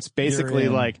stock. So it's basically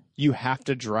in. like you have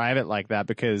to drive it like that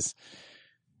because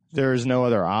there's no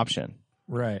other option.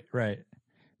 Right, right.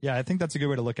 Yeah, I think that's a good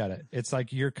way to look at it. It's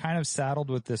like you're kind of saddled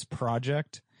with this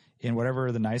project in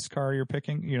whatever the nice car you're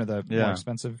picking, the Yeah. more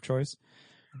expensive choice.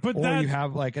 But Or that you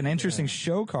have like an interesting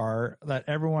show car that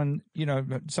everyone,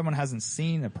 someone hasn't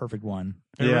seen a perfect one.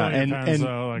 It yeah, really and depends,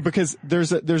 though, like- because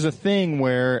there's a thing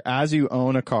where as you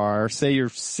own a car, say you're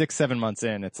 6-7 months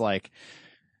in, it's like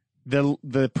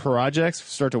the projects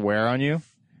start to wear on you.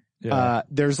 Yeah.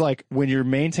 There's like when you're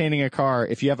maintaining a car,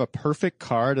 if you have a perfect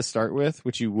car to start with,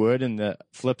 which you would in the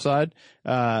flip side,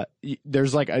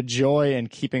 there's like a joy in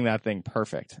keeping that thing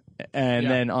perfect. And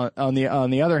then on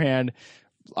the other hand,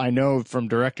 I know from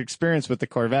direct experience with the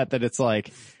Corvette that it's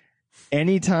like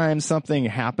anytime something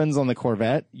happens on the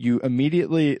Corvette, you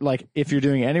immediately, like if you're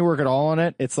doing any work at all on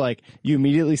it, it's like you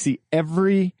immediately see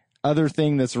every other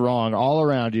thing that's wrong all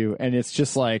around you. And it's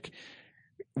just like,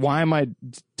 why am I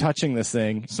touching this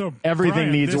thing? So Everything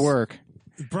Brian, needs this- work.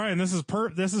 Brian, this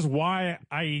is why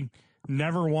I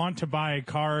never want to buy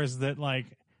cars that like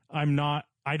I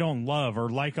don't love or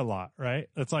like a lot, right?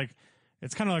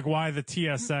 It's kind of like why the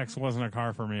TSX wasn't a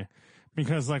car for me.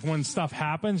 Because like when stuff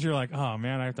happens, you're like, oh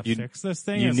man, I have to fix this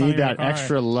thing. You It's not need even a that car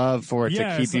extra love for it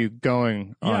Yeah, to it's keep you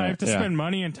going on I it. have to spend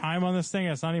money and time on this thing.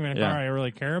 It's not even a Yeah. car I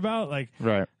really care about. Like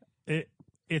Right.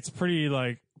 it's pretty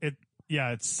like it.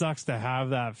 Yeah, it sucks to have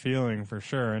that feeling for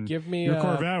sure. And Give me your a-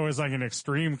 Corvette was like an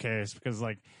extreme case because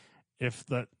like if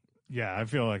the I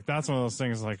feel like that's one of those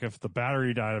things. Like if the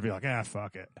battery died, I'd be like,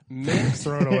 fuck it, Mint,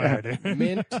 throw it away, dude.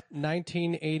 Mint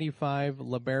 1985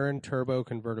 LeBaron Turbo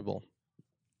convertible.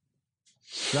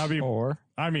 That'd be. Or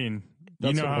I mean,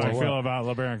 You know how I feel about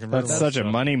LeBaron convertibles. That's such a so.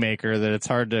 moneymaker that it's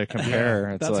hard to compare.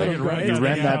 It's That's like what I'm right. you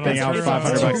rent that thing out It's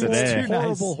 $500 a It's day. a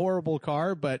horrible, horrible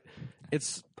car, but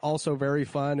it's also very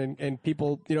fun, and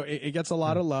people, it gets a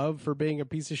lot of love for being a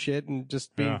piece of shit and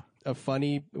just being a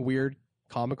funny, weird,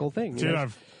 comical thing.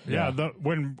 Dude,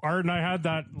 when Art and I had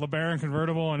that LeBaron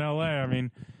convertible in LA,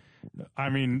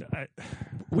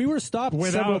 we were stopped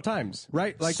Without- several times,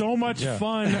 right? Like so much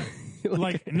fun.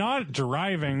 Like not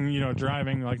driving,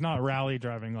 like not rally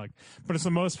driving, like, but it's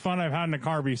the most fun I've had in a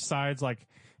car besides like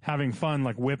having fun,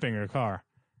 like whipping a car.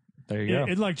 There you go.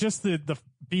 It like just the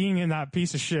being in that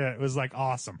piece of shit was like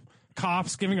awesome.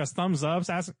 Cops giving us thumbs ups,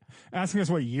 asking us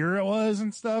what year it was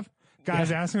and stuff.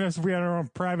 Guys asking us if we had our own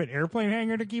private airplane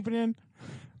hangar to keep it in.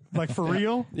 Like for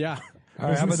real? yeah. All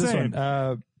right, how about this insane.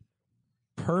 one?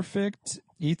 Perfect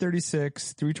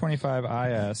E36 325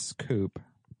 IS coupe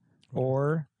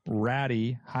or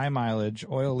ratty, high mileage,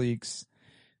 oil leaks,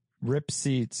 rip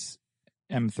seats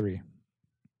M3.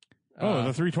 Oh,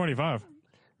 the 325.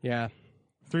 Yeah.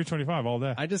 325 all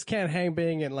day. I just can't hang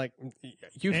being in like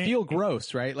you feel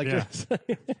gross, right? Like Yeah. just,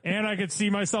 And I could see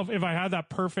myself if I had that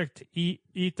perfect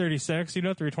E36,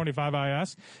 325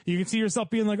 IS. You can see yourself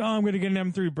being like, "Oh, I'm going to get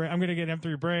an M3 I'm going to get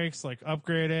M3 brakes, like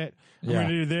upgrade it. I'm going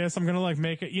to do this. I'm going to like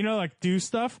make it, like do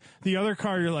stuff." The other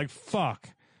car you're like, "Fuck.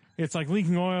 It's like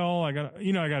leaking oil. I got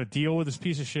to deal with this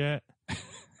piece of shit."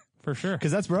 For sure.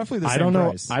 Because that's roughly the same I don't know.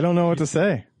 price. I don't know what to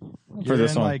say for You're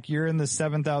this in, one. Like you're in the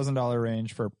 $7,000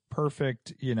 range for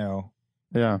perfect,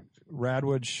 yeah.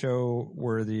 Radwood show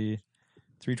worthy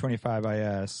 325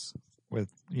 IS with,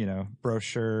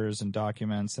 brochures and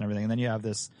documents and everything. And then you have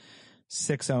this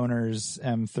 6 owners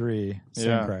M3, same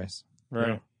Yeah. price. Right.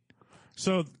 Yeah.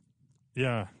 So,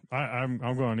 yeah, I'm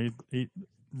going to eat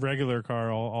regular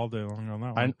car all day long on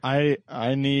that one.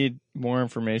 I need more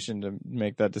information to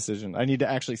make that decision. I need to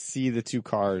actually see the two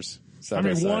cars. Side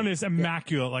by side. One is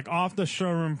immaculate, like off the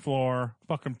showroom floor,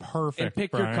 fucking perfect. And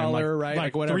pick your Brian. color, right? Like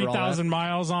Like whatever, all 3,000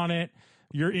 miles on it.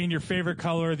 You're in your favorite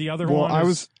color. The other Well,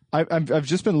 one I've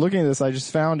just been looking at this. I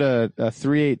just found a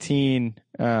 318,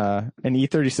 an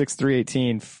E36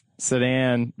 318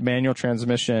 sedan manual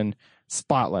transmission,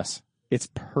 spotless. It's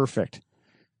perfect.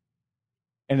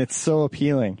 And it's so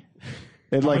appealing.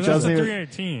 It like that's doesn't a even.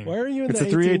 318. why are you in It's the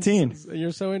a 318. 18s?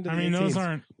 You're so into I the mean, those 18s.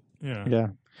 aren't. Yeah. Yeah,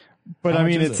 but How I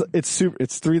much mean, is it's super.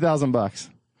 It's $3,000.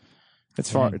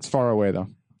 It's far. It's far away though.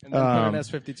 And then put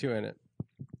an S52 in it.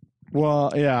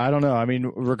 Well, yeah, I don't know. I mean,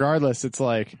 regardless, it's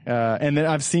like, and then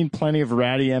I've seen plenty of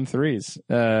ratty M3s,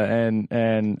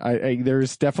 and I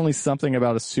there's definitely something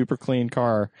about a super clean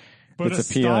car But that's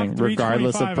a appealing, stock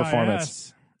regardless of 325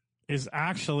 performance. IS is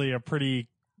actually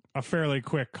a fairly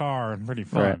quick car and pretty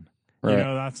fun. Right.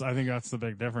 Right. I think that's the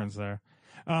big difference there.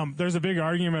 There's a big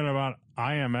argument about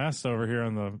IMS over here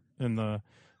in the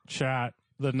chat,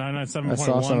 the I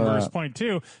saw some 997.1 of versus that.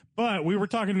 0.2, but we were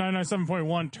talking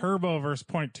 997.1 turbo versus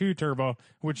 0.2 turbo,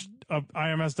 which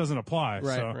IMS doesn't apply.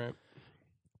 Right, so.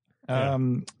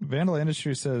 right. Vandal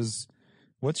Industry says,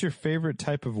 what's your favorite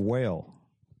type of whale?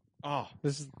 Oh,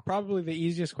 this is probably the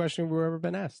easiest question we've ever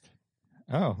been asked.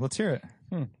 Oh, let's hear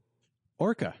it.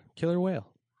 Orca, killer whale.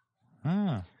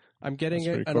 Ah, I'm getting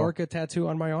That's pretty an cool. orca tattoo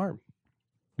on my arm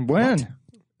When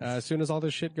as soon as all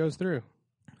this shit goes through.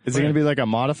 is it going to be like a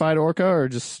modified Orca or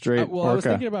just straight Well, I was Orca?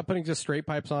 thinking about putting just straight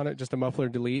pipes on it, just a muffler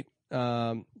delete.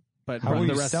 But How will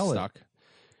the you rest sell it? stuck.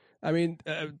 I mean,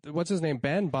 what's his name?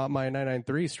 Ben bought my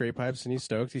 993 straight pipes, and he's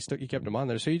stoked. He kept them on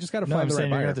there. So you just got to no, I'm find the right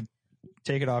saying you're buyer. going to have to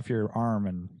take it off your arm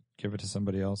and give it to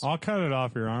somebody else. I'll cut it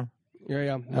off your arm.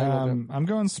 Yeah. I'm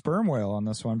going sperm whale on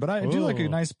this one, but I do like a Ooh.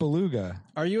 nice beluga.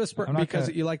 Are you a I'm not because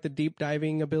gonna- you like the deep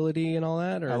diving ability and all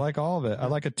that? Or I like all of it. I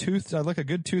like a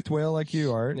good toothed whale like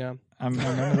you, Art. yeah, I'm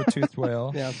into the toothed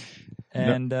whale. yeah.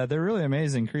 And they're really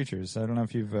amazing creatures. I don't know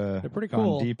if you've pretty gone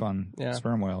cool. deep on Yeah.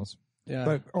 sperm whales. Yeah.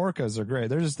 But orcas are great.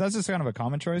 That's just kind of a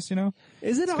common choice, is it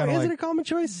it's kinda is like- it a common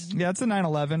choice? Yeah, it's a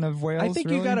 911 of whales. I think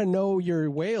really. you got to know your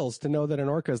whales to know that an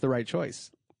orca is the right choice.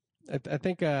 I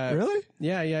think. Really?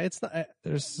 Yeah. It's not.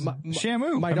 There's My-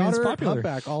 Shamu. My I mean, it's daughter popular.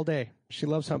 humpback all day. She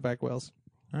loves humpback whales.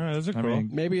 All right, those are I cool. mean,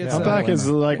 Maybe it's Humpback uh, is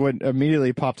like what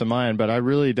immediately popped to mind, but I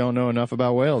really don't know enough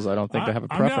about whales. I don't think I have a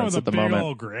I'm down preference with at the a big moment.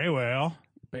 old gray whale.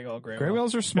 big old gray. Gray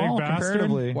whales are small Big bastard.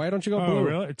 comparatively. Why don't you go Oh, blue?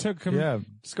 really? It took him. Yeah,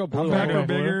 Just go blue. humpback Blue. are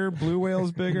bigger. Blue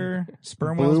whales bigger.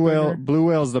 Sperm whales Blue whale, bigger. blue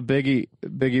whale's the biggie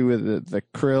with the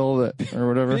krill or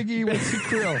whatever. Biggie with the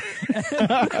krill.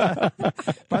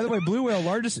 By the way, blue whale,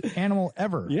 largest animal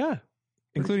ever, Yeah.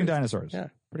 including dinosaurs. Yeah.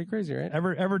 Pretty crazy, right?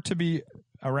 Ever to be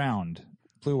around.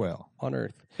 Blue whale. On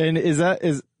Earth. And is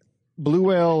blue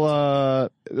whale?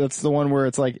 That's the one where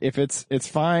it's like if it's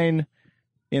fine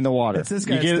in the water. It's this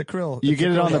guy. You get It's it, the krill. You It's get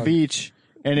the it krill on the dog. beach,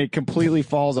 and it completely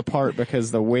falls apart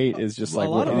because the weight is just like a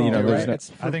lot of you them know. do, There's right? no,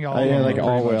 It's I think all, yeah, of them like are all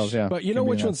pretty much- whales. Yeah. But you know Could be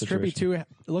which in one's that trippy situation.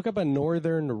 too? Look up a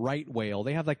northern right whale.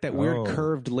 They have like that weird Oh.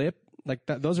 curved lip. Like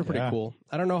that, those are pretty Yeah. cool.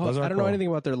 I don't know. Those are I don't know cool. anything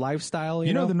about their lifestyle.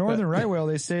 You know, the northern but- right whale.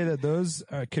 They say that those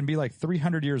can be like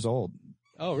 300 years old.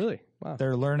 Oh, really? Wow.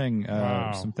 They're learning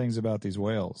Wow. some things about these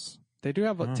whales. They do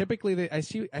have typically. I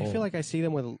feel like I see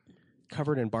them with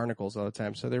covered in barnacles all the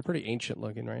time, so they're pretty ancient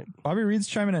looking, right? Bobby Reed's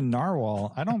chiming in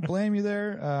narwhal. I don't blame you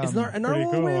there. Is a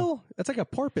narwhal cool. whale? That's like a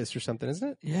porpoise or something, isn't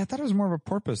it? Yeah, I thought it was more of a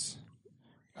porpoise.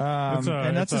 It's a-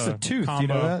 And that's it's just a a tooth. You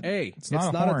combo. know that? Hey, it's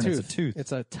not a horn. tooth. It's a tooth.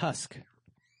 It's a tusk.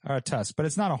 Or a tusk, but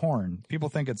it's not a horn. People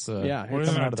think it's a Yeah, What it's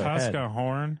is it? coming A out of their head. Tusca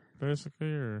horn, basically,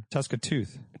 or Tuska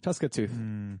tooth. Tuska tooth.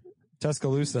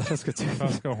 Tuscaloosa.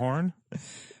 Tusca horn?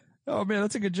 Oh man,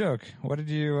 that's a good joke. What did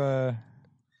you?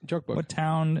 Joke book. What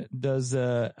town does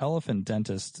elephant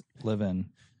dentist live in?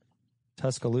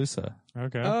 Tuscaloosa.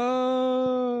 Okay.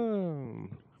 Oh,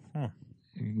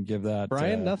 You can give that.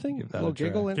 Brian, nothing. Give A that little a try.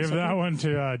 giggle. And Give that one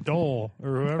to Dole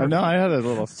or whoever. No, I had a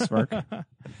little smirk.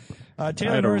 I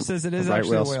Taylor had a Norris says it is right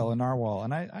actually whale. a whale, a narwhal,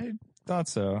 and I thought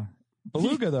so.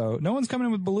 Beluga though, no one's coming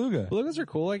in with beluga. Belugas are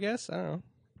cool, I guess. I don't know.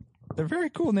 They're very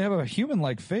cool, and they have a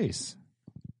human-like face.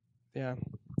 Yeah,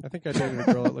 I think I dated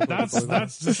a girl that looked like a That's beluga.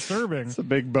 that's disturbing. It's a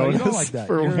big Oh, bonus you don't like that.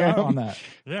 for You're out Wham. on that.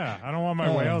 Yeah, I don't want my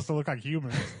Oh. whales to look like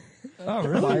humans. Oh,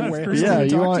 really? That's That's creepy. Yeah, to you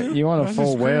talk want to? you want a That's full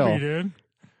just creepy, whale. dude.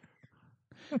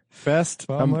 Best.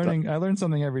 Well, I'm learning. I learn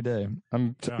something every day.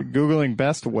 I'm Yeah. googling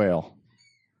best whale.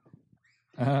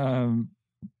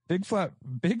 Big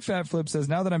Fat Flip says,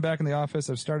 now that I'm back in the office,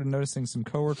 I've started noticing some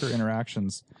coworker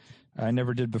interactions I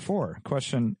never did before.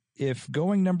 Question: if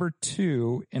going number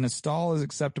 2 in a stall is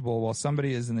acceptable while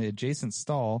somebody is in the adjacent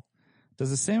stall, does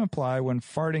the same apply when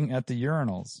farting at the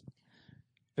urinals?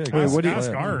 Big Wait, Fat what do you- Ask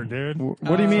Flip. Art, dude.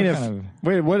 What do you mean if? kind of-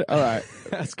 Wait, what? All right.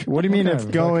 What do you mean What if kind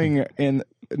of going in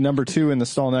number 2 in the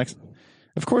stall next?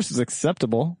 Of course, it's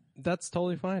acceptable. That's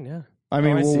totally fine. Yeah. I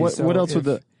mean, Oh, I well, see. what So else would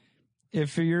the?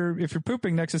 If you're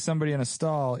pooping next to somebody in a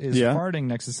stall, is Yeah. farting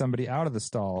next to somebody out of the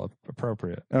stall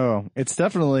appropriate? Oh, it's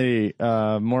definitely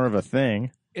more of a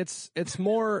thing. It's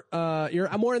more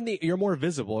you're more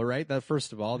visible, right? That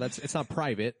first of all, it's not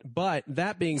private. But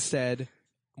that being said,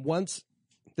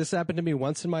 this happened to me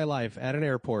once in my life at an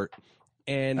airport,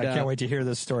 and I can't wait to hear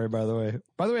this story. By the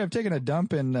way, I've taken a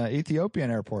dump in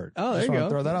Ethiopian airport. Oh, there Just you wanna go.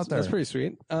 Throw that out there. That's pretty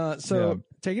sweet. So Yeah.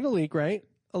 taking a leak, right?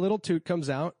 A little toot comes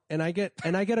out, and I get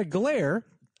a glare.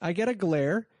 I get a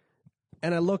glare,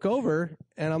 and I look over,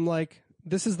 and I'm like,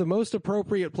 "This is the most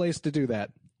appropriate place to do that."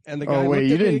 And the guy Oh, wait, looked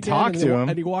you at me didn't again, talk and to he him?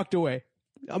 and he walked away.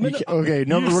 Okay,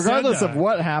 no, You said regardless of that.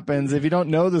 what happens, if you don't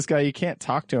know this guy, you can't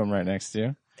talk to him right next to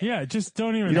you. Yeah, just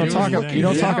don't even. You don't do talk. anything. You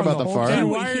don't Yeah, talk the about the whole fart. time.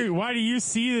 Dude, why do you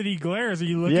see that he glares? Are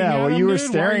you looking Yeah, at well, him? you were dude?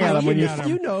 staring Why are at him when you- looking at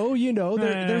him? You know,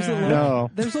 there's a look.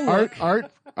 No, There's a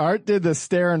look. Art did the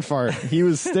stare and fart. He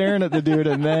was staring at the dude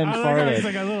and then I like how it's farted.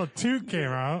 like a little toot came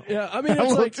out. Yeah, I mean, I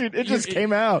it's like looked, dude, it just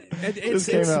came out.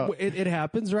 It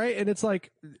happens, right? And it's like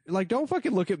don't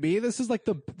fucking look at me. This is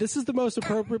the most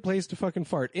appropriate place to fucking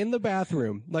fart in the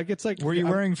bathroom. Like it's like Were you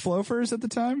wearing flofers at the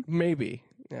time? maybe,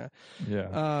 yeah.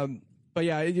 Yeah. But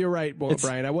yeah, you're right,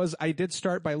 Brian. I did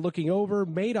start by looking over,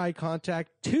 made eye contact,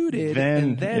 tooted, Then,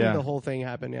 and then yeah. the whole thing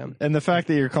happened. Yeah. And the fact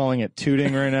that you're calling it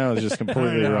tooting right now is just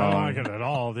completely I don't wrong. like it at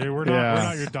all, dude. We're Yeah.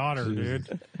 not your daughter,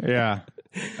 dude. Yeah.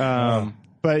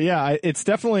 But yeah, it's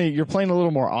definitely, you're playing a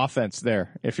little more offense there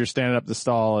if you're standing up the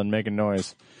stall and making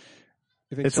noise.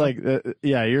 You think It's so?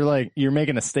 like, you're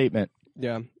making a statement.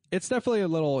 yeah, it's definitely a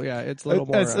little, yeah, it's a little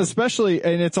more. Especially,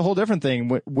 and it's a whole different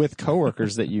thing with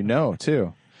coworkers that you know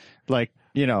too. Like,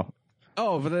 you know,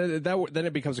 oh, but then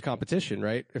it becomes a competition,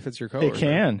 right? If it's your coworker, it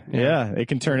can. Yeah. It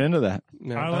can turn into that.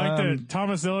 Yeah. I like that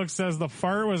Thomas Illick says the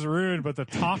fart was rude, but the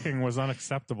talking was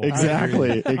unacceptable.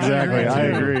 Exactly. I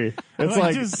agree. It's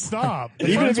like, just stop.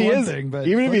 even if Fart's he one is, thing, but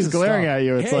even if let's he's just glaring stop. at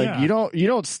you, it's Hey, like yeah. you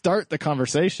don't start the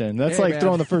conversation. That's Hey, like man.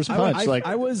 throwing the first punch.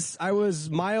 I was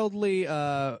mildly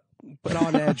put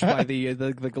on edge by the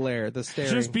glare, the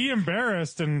staring. Just be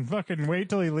embarrassed and fucking wait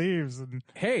till he leaves. And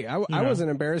Hey, I wasn't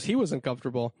embarrassed. He wasn't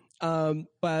comfortable.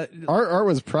 But Art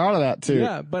was proud of that too.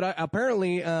 yeah, but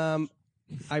apparently,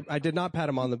 I did not pat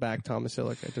him on the back, Thomas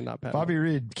Illick. I did not pat Bobby him.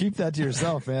 Reed, keep that to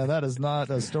yourself, man. That is not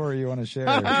a story you want to share.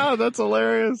 That's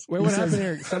hilarious. Wait, what He happened says-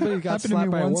 here? Somebody got happened to slapped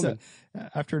me by a once woman.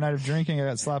 after a night of drinking. I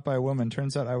got slapped by a woman.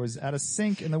 Turns out I was at a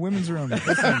sink in the women's room.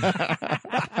 Listen.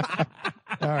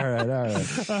 all right.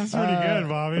 that's pretty good,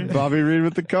 Bobby. Bobby Reed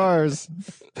with the cars.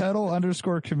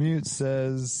 Pedal_commute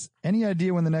says, any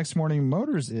idea when the next morning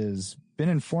motors is? Been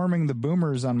informing the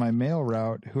boomers on my mail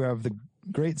route who have the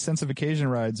great sense of occasion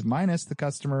rides, minus the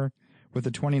customer with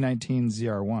the 2019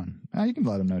 ZR1. You can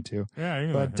let them know too. Yeah, you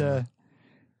can But let him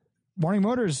Morning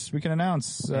Motors, we can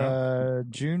announce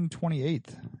June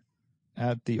 28th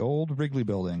at the old Wrigley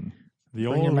Building. the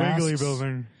bring old your Wiggly masks.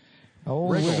 building.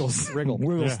 Old Wriggle.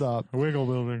 Wiggle Yeah, stop. Wiggle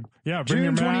building. Yeah, bring June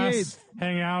your 28th. masks,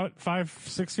 hang out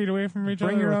 5-6 feet away from each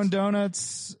other. Bring your own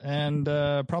donuts and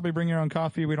probably bring your own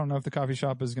coffee. We don't know if the coffee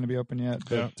shop is going to be open yet,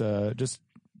 but just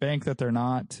bank that they're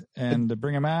not, and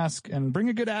bring a mask and bring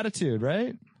a good attitude,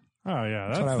 right? Oh yeah,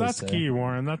 what I would that's say. key,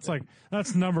 Warren.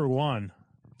 That's number one.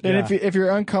 And Yeah. if you're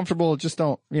uncomfortable, just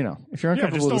don't. If you're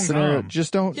uncomfortable with the just don't scenario, come.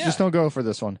 just don't go for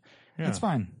this one. Yeah. That's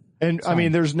fine. And I mean,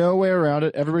 fine. there's no way around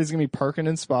it. Everybody's gonna be parking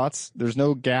in spots. There's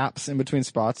no gaps in between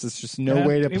spots. It's just no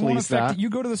way to It won't police affect that. it. You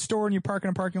go to the store and you park in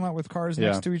a parking lot with cars Yeah.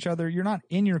 next to each other. You're not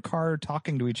in your car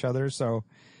talking to each other, so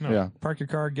Yeah. park your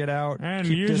car, get out. And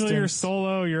keep usually you're distance.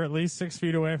 solo. You're at least 6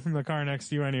 feet away from the car next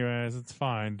to you, anyways. It's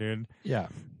fine, dude. Yeah,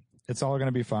 it's all going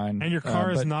to be fine. And your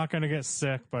car is but not going to get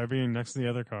sick by being next to the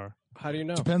other car. How do you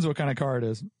know? depends what kind of car it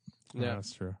is. Yeah.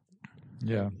 That's true.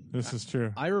 Yeah, This is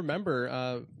true. I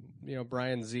remember,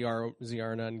 Brian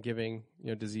ZR9 giving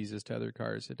diseases to other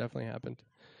cars. It definitely happened.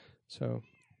 So,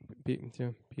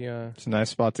 It's a nice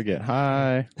spot to get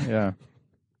high. Yeah.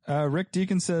 Rick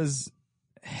Deacon says,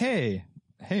 "Hey,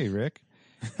 Rick,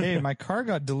 hey, my car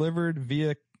got delivered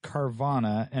via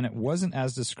Carvana and it wasn't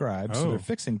as described, so Oh. they're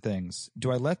fixing things.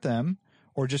 Do I let them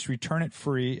or just return it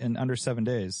free in under 7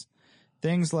 days?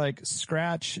 Things like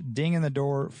scratch, ding in the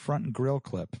door, front grill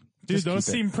clip. Dude, Just those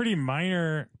keep it. seem pretty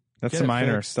minor. That's Get some it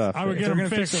minor fixed. stuff. I would If get they're them gonna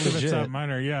fix fixed it if it's legit. that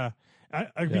minor. Yeah.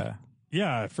 Yeah.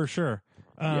 Yeah, for sure.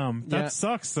 Yeah. That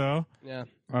sucks, though. yeah.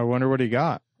 I wonder what he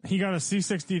got. He got a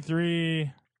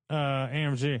C63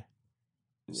 AMG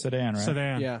Sedan, right?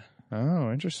 sedan. Yeah.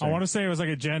 Oh, interesting. I want to say it was like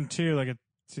a Gen 2,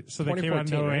 so they came out in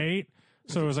 2014, right? 08.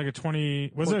 So it was like a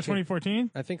 20, was it a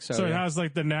 2014? I think so. So it yeah. has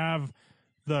like the nav,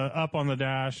 the up on the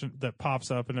dash that pops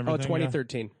up and everything.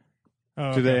 2013. Yeah?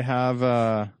 Oh, Do okay. they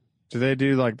have? Do they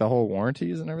do like the whole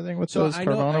warranties and everything with So those I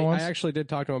know Carvana ones? I actually did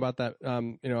talk to him about that,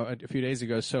 a few days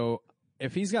ago. So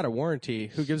if he's got a warranty,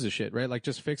 who gives a shit, right? Like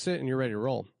just fix it and you're ready to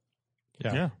roll.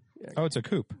 Yeah. Oh, it's a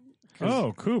coupe.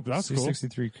 Oh, coupe. That's cool.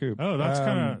 C63 coupe. Oh, that's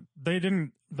kind of, they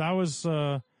didn't, that was,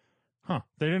 they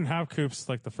didn't have coupes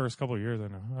like the first couple of years, I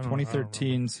know. I don't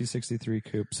 2013 C63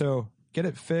 coupe. So get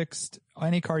it fixed.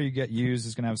 Any car you get used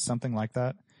is going to have something like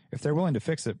that. If they're willing to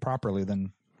fix it properly,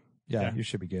 then Yeah. you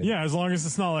should be good. Yeah, as long as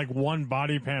it's not like one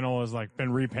body panel has like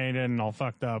been repainted and all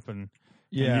fucked up and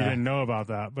you Yeah. didn't know about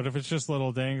that. But if it's just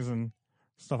little dings and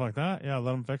stuff like that, yeah,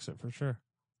 let them fix it for sure.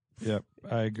 Yep.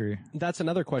 I agree. That's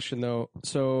another question though.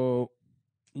 So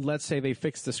let's say they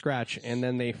fix the scratch and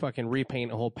then they fucking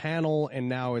repaint a whole panel and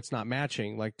now it's not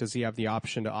matching. Like, does he have the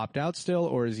option to opt out still,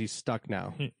 or is he stuck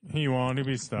now? He won't. He'll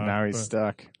be stuck. now he's but-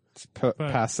 stuck. It's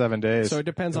past 7 days. So it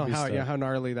depends He'll on be how stuck. how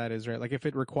gnarly that is, right? Like if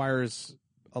it requires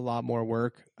a lot more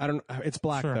work, I don't. It's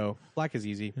black Sure. though. Black is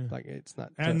easy. Like it's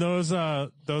not. And those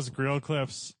grill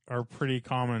clips are pretty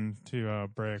common to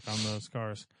break on those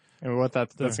cars. and what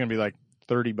that's going to be like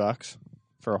 $30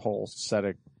 for a whole set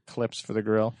of clips for the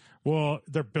grill. Well,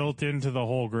 they're built into the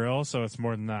whole grill, so it's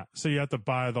more than that. So you have to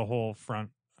buy the whole front,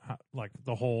 like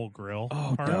the whole grill.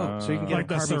 Oh, part. dope. So you can get Like a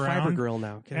the carbon fiber surround, grill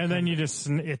now. Get a And then carbon- you just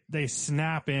they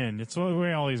snap in. It's the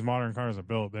way all these modern cars are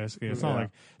built. Basically, it's not Yeah. like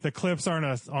the clips aren't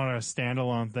on a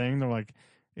standalone thing. They're like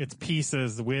it's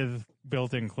pieces with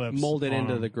built-in clips molded on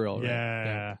into them. the grill. Right?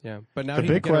 Yeah. yeah. But now The he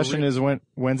big can get a question is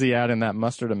when's he adding that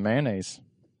mustard and mayonnaise?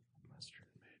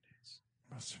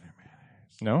 Mustard and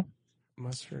mayonnaise. No?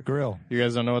 mustard. Grill. You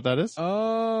guys don't know what that is?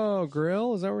 Oh,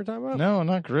 grill? Is that what we're talking about? No,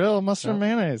 not grill. Mustard and No.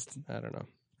 mayonnaise. I don't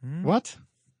know. What?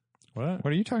 What? What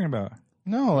are you talking about?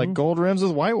 No, like gold rims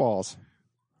with white walls.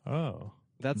 Oh,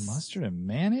 That's Mustard and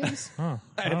mayonnaise? huh.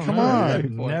 I I don't Come know. on.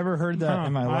 I've never heard that Huh.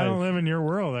 in my I don't life. live in your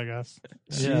world, I guess.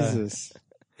 Yeah. Jesus.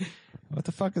 What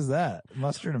the fuck is that?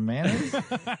 Mustard and mayonnaise?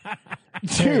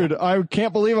 Dude, I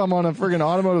can't believe I'm on a friggin'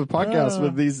 automotive podcast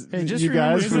with these Hey, just you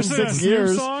remember- guys Is for this a 6 Snoop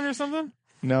years. song or something?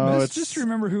 No, Let's it's just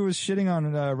remember who was shitting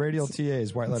on Radial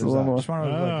TA's White Letters a little Out. more- Just want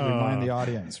to Oh. remind the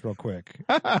audience real quick.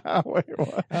 Wait,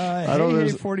 what? Hey, don't- hey,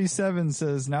 there's- 47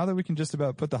 says, now that we can just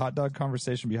about put the hot dog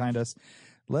conversation behind us,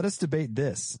 let us debate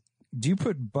this. Do you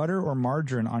put butter or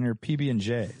margarine on your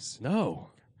PB&Js? no.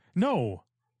 No.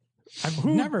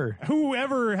 Never.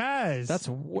 Whoever has. That's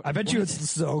I bet you it's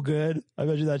so good. I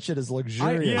bet you that shit is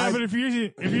luxurious. yeah, but if you're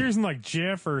using like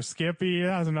Jif or Skippy, it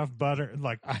has enough butter,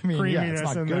 like I mean, yeah, creaminess it's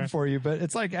not in good there. for you, but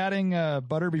it's like adding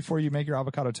butter before you make your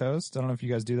avocado toast. I don't know if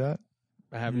you guys do that.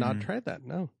 I have not tried that.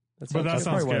 No. But that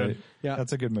sounds Probably why- good. Yeah.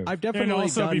 That's a good move. I've definitely And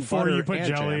also done before butter you put and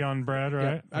jelly jam. on bread, Yeah,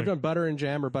 right? I've done butter and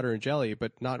jam or butter and jelly,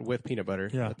 but not with peanut butter.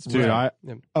 Yeah. That's Dude, yeah.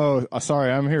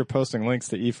 sorry, I'm here posting links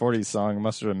to E40's song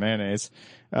 "Mustard and Mayonnaise,"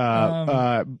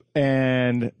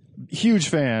 and huge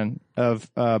fan of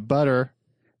butter.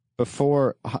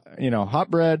 Before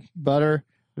hot bread, butter,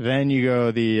 then you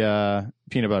go the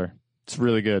peanut butter. It's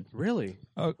really good. Really?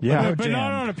 Oh, Yeah. no But jam.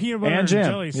 not on a peanut butter And and jam.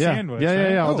 jelly Yeah. sandwich. Yeah,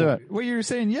 right? I'll do Oh, it. What you were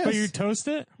saying? Yes. But you toast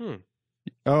it?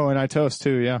 Oh, and I toast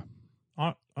too. Yeah,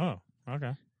 Oh,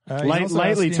 okay. He's lightly also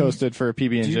asking, toasted for a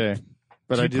PB and J,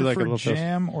 but I do like a prefer little toast.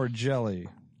 jam or jelly.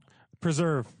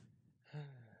 Preserve.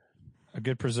 A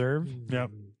good preserve. Yep.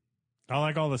 I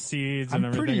like all the seeds and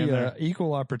I'm everything pretty in there.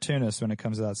 equal opportunist when it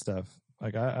comes to that stuff.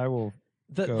 Like I will.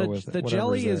 Go with The whatever's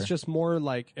jelly is there. just more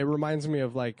like, it reminds me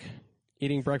of like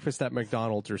eating breakfast at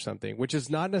McDonald's or something, which is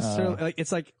not necessarily like,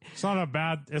 it's like, It's not a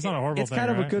horrible it's thing. kind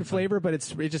of a right? good It's like- flavor, but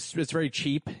it's very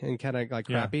cheap and kind of like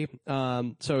Yeah. crappy.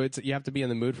 So you have to be in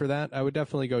the mood for that. I would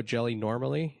definitely go jelly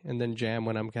normally and then jam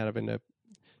when I'm kind of into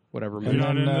whatever mood. You're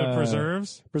not then, into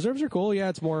preserves? Preserves are cool. Yeah,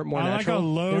 it's more I like a natural.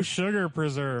 low Yeah. sugar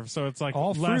preserve, so it's like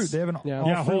all less. fruit. They have an Yeah. all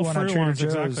Yeah, fruit whole one at fruit Trader ones,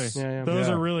 Joe's. exactly. Yeah, yeah. Those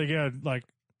Yeah. are really good. Like,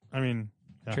 I mean,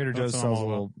 yeah, Trader that's Joe's what I'm sells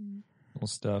all about. little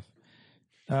stuff.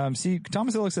 See,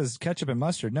 Thomas Illick says ketchup and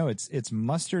mustard. No, it's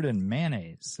mustard and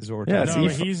mayonnaise is what we're Yeah, talking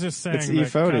it's about. No, he's just saying it's that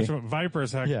E40. ketchup,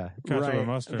 Vipers have Yeah. ketchup Right. and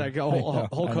mustard. Like I know.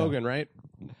 Hulk Hogan, right?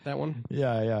 That one?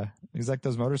 Yeah. It's like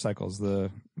those motorcycles, the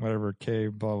whatever K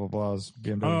blah blah blah's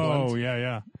BMW. oh,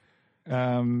 yeah.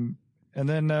 And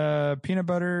then peanut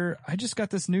butter. I just got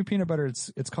this new peanut butter.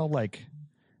 It's called like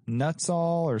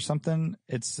Nutsall or something.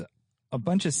 It's a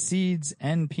bunch of seeds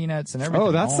and peanuts and everything.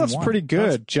 Oh, that all in stuff's one. pretty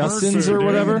good. Bird Justin's food, or dude.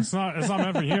 whatever. It's not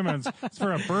meant for humans. It's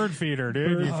for a bird feeder,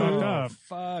 dude. You fucked up.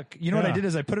 Fuck. You know what I Yeah. did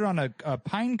is I put it on a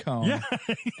pine cone. Yeah.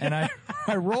 And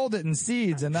I rolled it in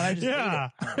seeds and then I just Yeah.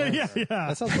 yeah.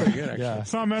 That sounds pretty good, actually. Yeah.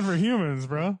 It's not meant for humans,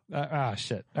 bro.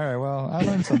 Shit. All right. Well, I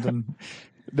learned something.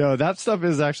 No, that stuff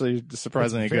is actually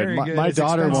surprisingly It's very good. good. My It's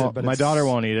daughter expensive, won't. but My it's- daughter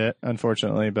won't eat it,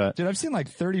 unfortunately. But Dude, I've seen like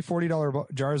 $30-$40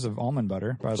 jars of almond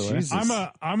butter, by the way. Jesus.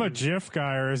 I'm a GIF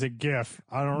guy, or is it GIF?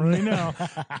 I don't really know,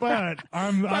 but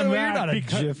I'm. By the way, that you're not a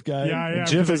because- GIF guy. Yeah.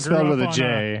 GIF because I is grew spelled up with a on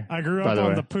J, I grew by up the on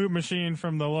way. the poop machine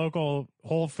from the local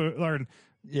Whole Food or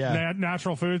Yeah.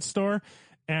 natural food store.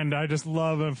 And I just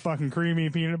love a fucking creamy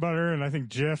peanut butter, and I think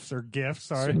GIFs or GIFs.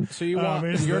 Sorry. So you want,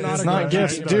 it's you're not it's a not great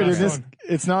gifts, peanut dude. butter It is. fan.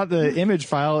 It's not the image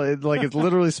file. It's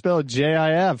literally spelled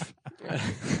JIF.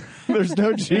 There's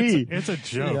no G. It's a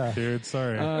joke, Yeah. dude.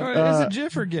 Sorry. Is it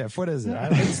GIF or GIF? What is it?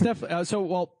 It's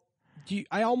definitely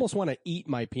I almost want to eat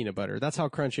my peanut butter. That's how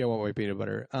crunchy I want my peanut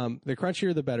butter. The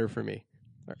crunchier, the better for me.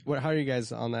 How are you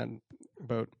guys on that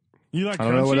boat? You like? I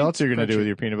don't know what crunchy? else you're gonna do with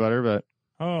your peanut butter, but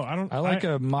Oh, I don't. I like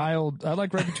a mild. I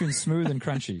like right between smooth and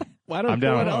crunchy. Well, I don't I'm know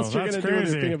down. what Oh, else you're that's gonna do with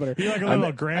your crazy. peanut butter. You like a I little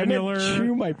meant- granular- I meant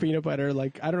chew my peanut butter.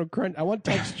 Like I don't crunch. I want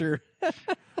texture. I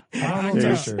Yeah. can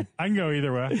go- I can go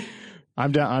either way.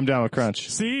 I'm down with crunch.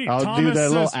 See, I'll do Thomas that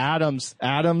little says-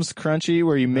 Adams crunchy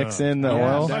where you mix in the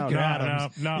yeah, oil. fuck your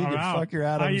Adams. No, You I'm can out. fuck your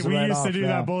Adams we right used to off do now.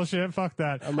 that bullshit. Fuck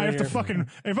that. I have to fucking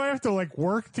if I have to like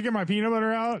work to get my peanut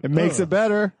butter out. It makes it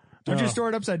better. Would you store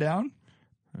it upside down?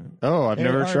 Oh, I've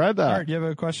never Art, tried that. Art, you have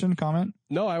a question, comment?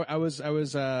 No, I was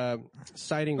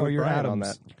siding with you're Brian on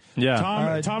Adams. that.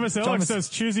 Yeah. Thomas Illick Thomas- says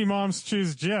choosy moms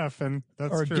choose Jeff, and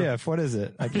that's Or true. GIF? What is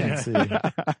it? I can't see.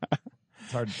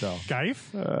 It's hard to tell. Geif?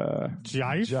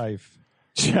 Jive? Jive.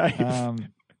 Jive.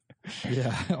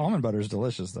 Yeah, almond butter is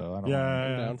delicious though. I don't Yeah,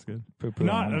 down. that's good. poo-poo on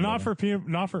almond Not butter. for peanut.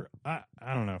 Not for I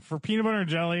don't know. For peanut butter and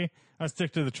jelly, I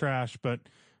stick to the trash. But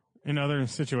in other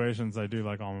situations, I do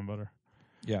like almond butter,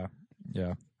 Yeah.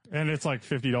 and it's like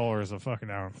 $50 a fucking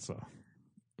ounce. So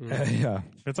Yeah.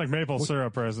 it's like maple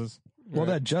syrup prices. Well,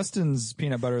 that Justin's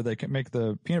peanut butter, they can make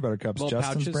the peanut butter cups. Little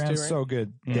Justin's pouches brand's too, right? so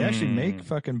good. They actually make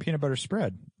fucking peanut butter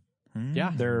spread.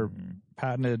 Yeah, They're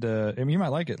patented. I mean, you might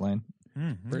like it, Lane.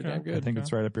 pretty damn I good. think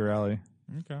it's right up your alley.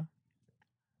 Okay.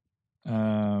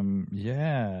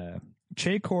 Yeah.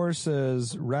 Chakor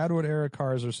says Radwood era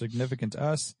cars are significant to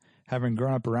us, having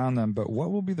grown up around them. But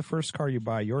what will be the first car you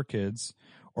buy your kids,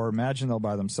 or imagine they'll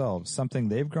buy themselves? Something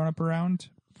they've grown up around,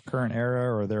 current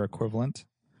era or their equivalent.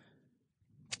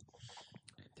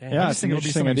 Yeah, I it's just an think it'll be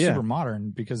interesting something idea. super modern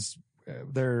because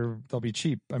they'll be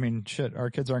cheap. I mean, shit, our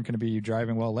kids aren't going to be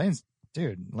driving. Well, Lane's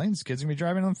kids gonna be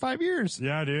driving in 5 years.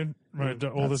 Yeah, dude. My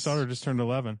oldest daughter just turned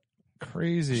 11.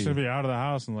 Crazy. She'll be out of the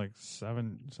house in like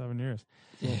seven years.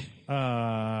 What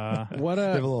have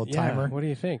a little timer? What do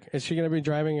you think? Is she going to be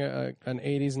driving an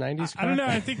 80s, 90s car? I don't know.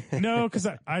 I think no, because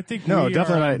I think No, we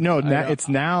definitely are, not. No,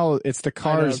 know. it's the I'm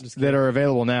cars just that are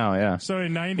available now. Yeah. So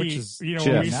in 90, Which is you know,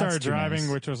 shit. when we That's started too driving,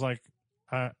 nice. which was like,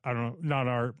 I don't know, not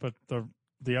Art, but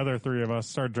the other three of us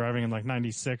started driving in like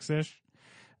 96 ish.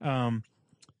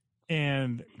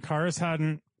 And cars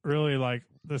hadn't really like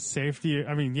the safety.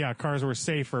 I mean, yeah, cars were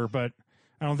safer, but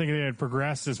I don't think they had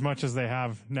progressed as much as they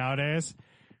have nowadays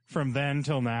from then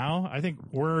till now. I think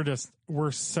we're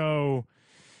so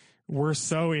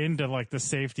into like the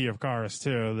safety of cars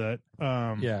too that,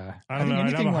 Yeah. I don't know. I'd have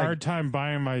anything a like- hard time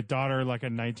buying my daughter like a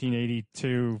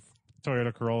 1982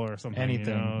 Toyota Corolla or something. Anything,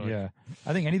 you know? yeah.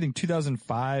 I think anything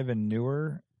 2005 and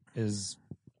newer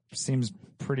seems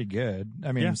pretty good.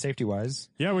 I mean, Yeah. safety wise,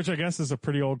 Yeah, which I guess is a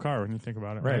pretty old car when you think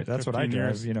about it. right? That's what I 15 drive.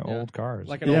 years. You know, Yeah. old cars.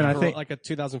 Like an Yeah, old and I think- like a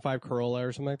 2005 Corolla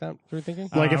or something like that. What are you thinking?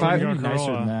 Like if I wouldn't go nicer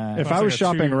Corolla. than that. If That's I was like a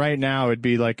shopping two- right now, it'd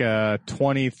be like a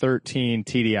 2013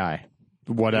 TDI,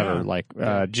 whatever, Yeah. like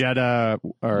Jetta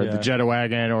or Yeah. the Jetta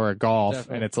wagon or a Golf,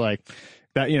 Definitely. and it's like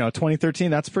that. 2013.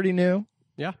 That's pretty new,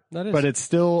 Yeah, that is. but it's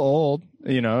still old.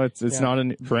 It's Yeah. not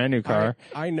a brand new car.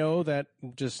 I know that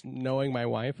just knowing my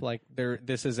wife, like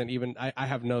this isn't even. I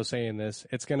have no say in this.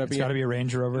 It's gonna it's be. got to be a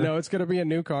Range Rover. No, it's gonna be a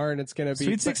new car, and it's gonna be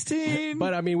Sweet but- 16.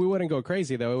 But I mean, we wouldn't go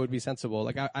crazy though. It would be sensible.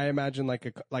 Like I imagine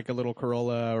like a little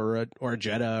Corolla or a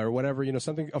Jetta or whatever.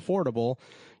 Something affordable.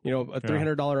 A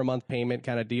 $300 a month payment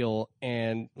kind of deal,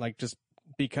 and like just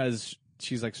because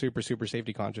she's like super super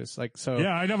safety conscious. Like so.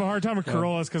 Yeah, I'd have a hard time with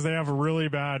Corollas because they have a really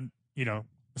bad,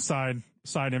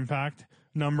 side impact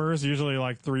numbers. Usually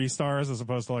like 3 stars as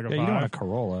opposed to like a yeah, 5. you don't want a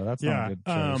Corolla. That's not Yeah. a good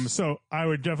choice. So I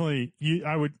would definitely,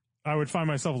 I would find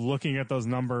myself looking at those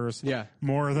numbers Yeah.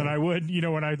 more than I would,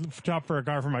 when I shop for a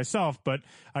car for myself. But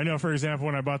I know, for example,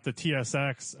 when I bought the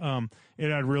TSX, it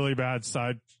had really bad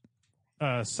side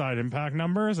impact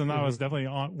numbers, and that was definitely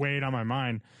weighed on my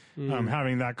mind.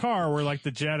 Having that car where like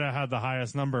the Jetta had the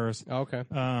highest numbers. Okay.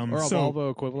 Or Or a Volvo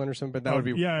equivalent or something. But that would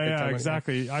be yeah,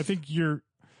 exactly. I think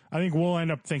we'll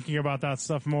end up thinking about that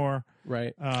stuff more.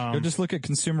 right. You'll just look at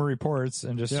Consumer Reports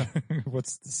and just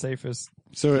what's the safest.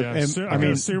 So Yeah, I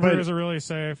mean, Subarus are really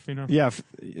safe. yeah.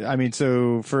 I mean,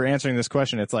 so for answering this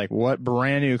question, it's like, what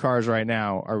brand new cars right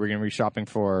now are we going to be shopping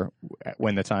for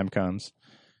when the time comes?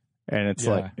 And it's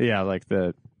like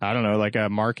I don't know, like a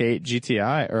Mark 8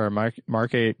 GTI or a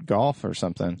Mark 8 Golf or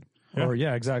something. Yeah. Or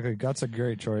exactly. That's a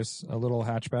great choice. A little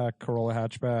hatchback, Corolla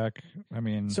hatchback. I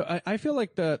mean, So I feel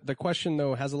like the question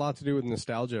though has a lot to do with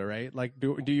nostalgia, right? Like,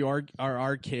 do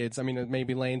our kids? I mean,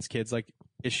 maybe Lane's kids. Like,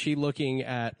 is she looking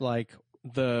at like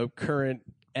the current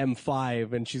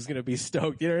M5 and she's gonna be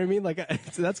stoked? You know what I mean? Like,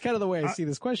 so that's kind of the way I see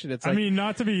this question. It's like, I mean,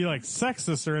 not to be like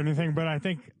sexist or anything, but I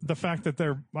think the fact that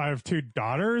I have 2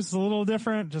 daughters is a little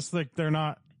different. Just like they're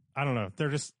not, I don't know,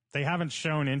 they haven't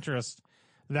shown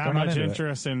that They're not much into it.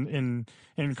 interest in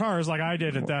cars like I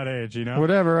did at that age,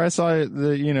 Whatever. I saw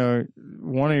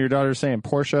one of your daughters saying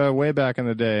Porsche way back in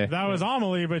the day. That was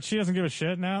Amelie, but she doesn't give a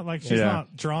shit now. Like she's Yeah.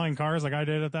 not drawing cars like I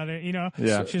did at that age,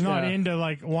 Yeah. She's not Yeah. into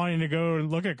like wanting to go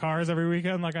look at cars every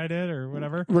weekend like I did or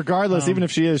whatever. Regardless, even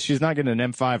if she is, she's not getting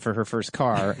an M5 for her first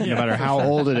car, no matter how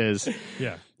old it is.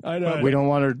 Yeah. I know. But- We don't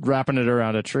want her wrapping it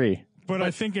around a tree. But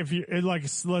I think if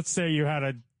let's say you had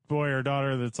a boy or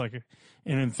daughter that's like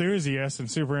an enthusiast and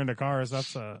super into cars,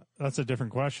 that's a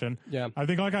different question. Yeah. I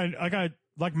think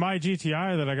like my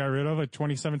GTI that I got rid of, like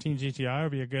 2017 GTI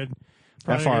would be probably a good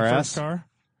FRS? first car.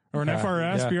 Or an Yeah,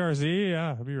 FRS, yeah. BRZ,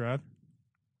 yeah, that'd be rad.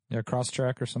 yeah,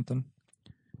 Crosstrek or something.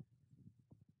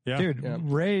 Yeah. Dude, Yeah.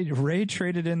 Ray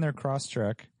traded in their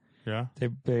Crosstrek. Yeah.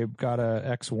 They got a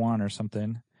X1 or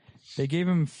something. They gave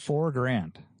him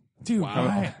 $4,000. Dude,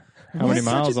 Wow. How many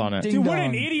miles on it? Dude, what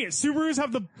an idiot. Subarus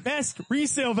have the best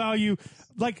resale value.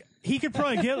 Like, he could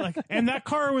probably get and that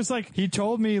car was like, He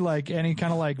told me and he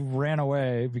kind of ran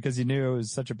away because he knew it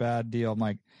was such a bad deal. I'm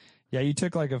like, yeah, you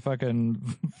took like a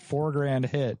fucking $4,000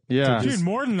 hit. Yeah. to dude, just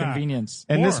more than that. convenience.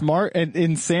 And this More.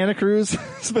 in Santa Cruz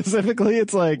specifically,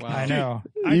 it's like I know.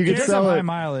 you It could does sell have high it.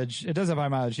 mileage. It does have high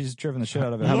mileage. He's driven the shit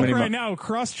out of it. How Look many right now,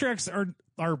 Crosstreks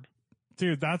are,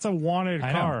 dude, that's a wanted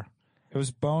I know. car. It was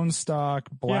bone stock,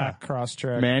 black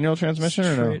Crosstrek. Manual transmission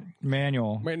or no? Straight-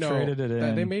 manual. Wait, no. Traded it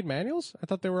in. They made manuals? I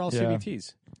thought they were all Yeah.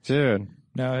 CVTs. Dude.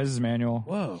 No, his is manual.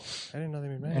 Whoa. I didn't know they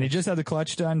made manuals. And he just had the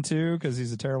clutch done too because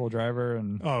he's a terrible driver.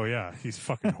 And Oh yeah, he's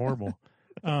fucking horrible.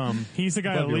 He's the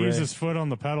guy that Love you, leaves Ray. his foot on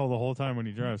the pedal the whole time when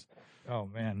he drives. oh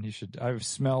man, he should. I've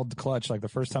smelled clutch like the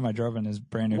first time I drove in his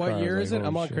brand new car. What I was year like, is it? holy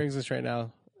I'm on shit. Craigslist right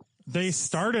now. They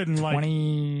started in like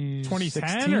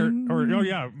 2010 or oh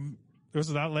yeah, was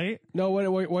it that late? No,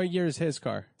 what year is his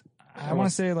car? I want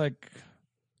to say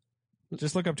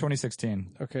just look up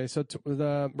 2016. Okay, so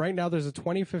right now there's a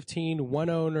 2015 one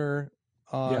owner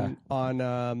on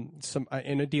some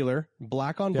in a dealer,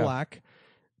 black on Yeah. black.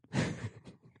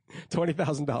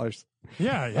 $20,000.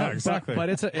 Yeah, exactly. But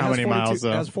it How has many 42 miles,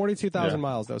 though? It has 42,000 Yeah.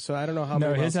 miles though, so I don't know how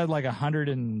No, many. his miles. had like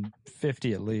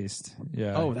 150 at least.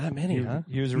 Yeah. Oh, that many, huh?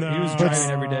 He was No, driving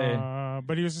every day.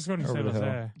 but he was just going to Over San the hill.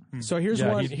 Jose. So here's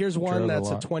Yeah, one. he Here's one drove a that's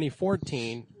a lot.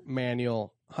 2014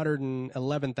 manual,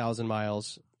 111,000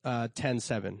 miles,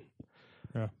 10.7.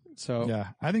 Yeah. So Yeah,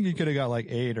 I think you could have got like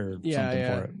 8 or Yeah, something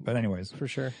yeah. for it. But anyways, for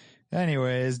sure.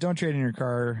 don't trade in your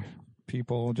car,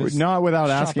 people. Just Not without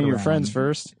shop asking it your around. friends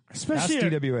first. Ask Especially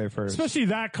DWA first. especially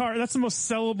that car. That's the most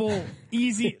sellable,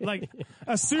 easy, like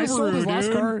a Subaru, I sold his last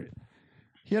dude. car.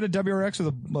 He had a WRX with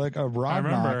a rod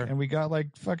remember. knock, and we got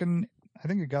like fucking. I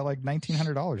think it got like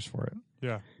 $1,900 for it.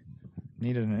 Yeah.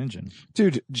 Needed an engine.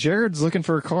 Dude, Jared's looking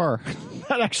for a car.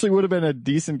 That actually would have been a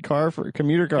decent car for a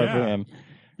commuter car for Yeah. him.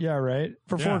 Yeah, right.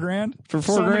 For Yeah. $4,000. For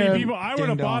So $4,000. many people. I would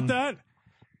have Ding bought dong. that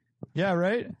Yeah,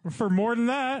 right. for more than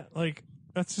that. Like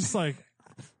that's just like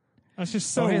that's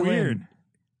just so Oh, hey, weird.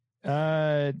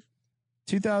 Lynn.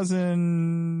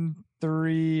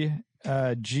 2003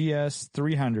 GS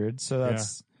 300. So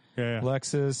that's Yeah.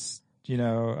 Lexus.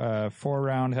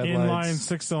 4-round headlights. Inline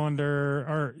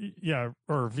 6-cylinder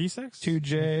or V6.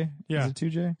 2J. Yeah. Is it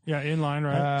 2J? Yeah, inline,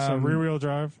 right? So rear wheel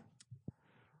drive.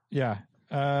 Yeah.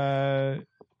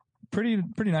 Pretty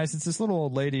nice. It's this little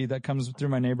old lady that comes through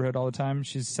my neighborhood all the time.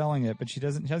 She's selling it, but she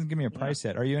hasn't given me a price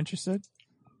yet. Are you interested?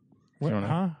 What, don't know.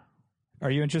 huh? Are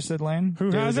you interested, Lane?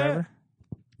 Who Daily has it? driver?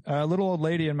 A little old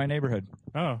lady in my neighborhood.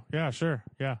 Oh, yeah, sure.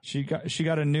 Yeah. She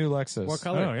got a new Lexus. What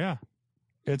color? Oh, yeah.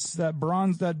 It's that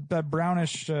bronze, that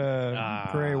brownish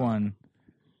gray one.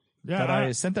 Yeah. That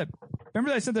I sent that. Remember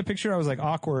that I sent that picture? I was like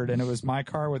awkward, and it was my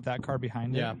car with that car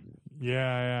behind Yeah. it.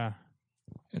 yeah.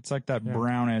 It's like that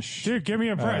brownish. Dude, give me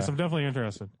a price. I'm definitely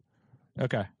interested.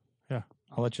 Okay. Yeah.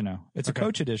 I'll let you know. It's Okay. a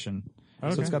coach edition, so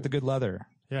Okay. it's got the good leather.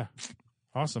 Yeah.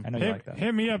 Awesome. I know you like that.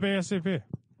 Hit me up ASAP.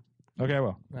 Okay,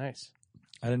 well, Nice.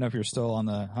 I didn't know if you're still on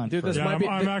the hunt. Dude, for this Yeah, might be-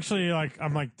 I'm actually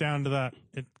I'm down to that.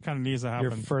 It kind of needs to you're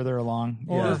happen. further along.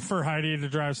 Or Yeah. for Heidi to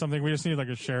drive something. We just need like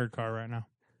a shared car right now.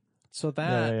 So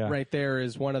that Yeah. right there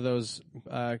is one of those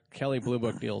Kelly Blue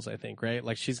Book deals, I think, right?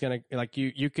 Like she's gonna like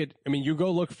you could. I mean, you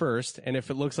go look first, and if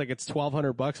it looks like it's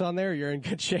 $1,200 on there, you're in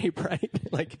good shape, right?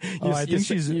 Like, I think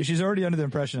she's already under the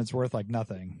impression it's worth like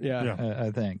nothing. yeah. Yeah.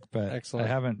 I think, but Excellent. I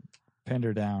haven't pinned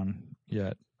her down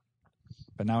yet.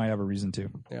 But now I have a reason to.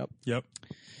 Yep.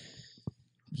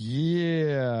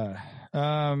 Yeah.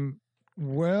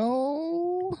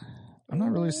 Well, I'm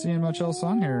not really seeing much else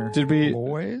on here. Did we-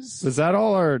 boys? Was that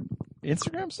all our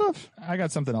Instagram stuff? I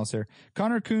got something else here.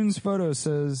 Connor Kuhn's photo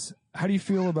says, "How do you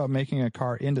feel about making a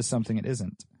car into something it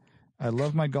isn't? I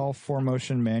love my Golf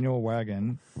 4Motion manual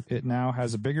wagon. It now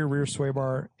has a bigger rear sway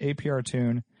bar, APR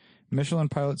tune, Michelin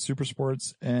Pilot Super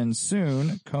Sports, and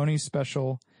soon Koni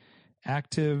Special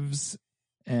actives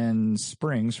and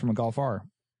springs from a Golf R.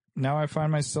 Now I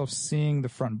find myself seeing the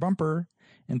front bumper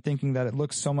and thinking that it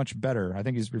looks so much better." I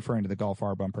think he's referring to the Golf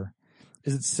R bumper.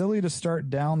 "Is it silly to start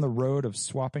down the road of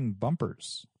swapping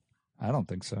bumpers?" I don't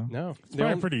think so. No, It's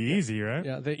probably pretty easy, right?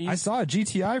 Yeah, the I saw a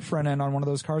GTI front end on one of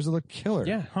those cars that looked killer.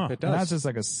 yeah, Huh. it And that's does. just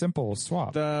like a simple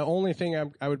swap. The only thing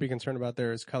I would be concerned about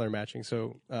there is color matching.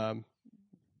 So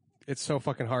it's so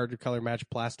fucking hard to color match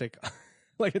plastic.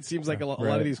 Like it seems like a lot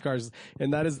Right. of these cars,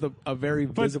 and that is a very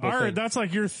But visible Art, thing. that's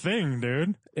like your thing,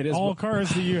 dude. It is. All cars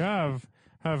that you have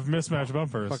mismatched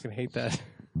bumpers. Fucking hate that.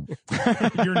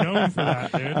 You're known for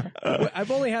that, dude.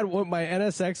 I've only had my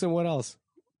NSX and what else?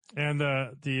 And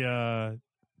the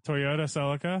Toyota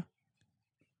Celica.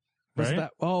 Was Right?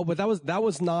 that? Oh, but that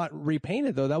was not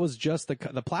repainted though. That was just the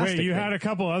plastic. Wait, you thing. had a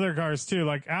couple other cars too.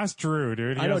 Like ask Drew,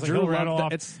 dude. I know, Drew he'll loved rattle that.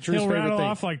 off. It's Drew's he'll favorite rattle thing.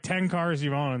 off like 10 cars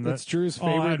you've owned. That's that Drew's all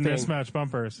favorite had thing. mismatched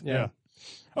bumpers. Yeah.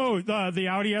 Oh, the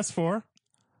Audi S4.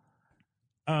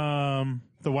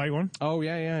 The white one. Oh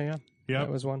yeah. Yep. That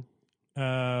was one.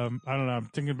 I don't know. I'm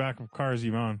thinking back of cars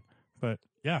you've owned, but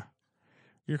yeah,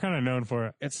 you're kind of known for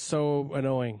it. It's so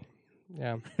annoying.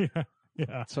 Yeah.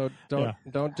 Yeah. So don't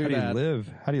do How do you that. live?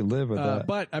 How do you live with that?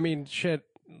 But I mean, shit.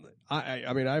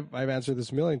 I mean, I've answered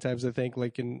this a million times. I think,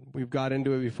 like, and we've got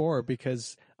into it before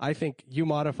because I think you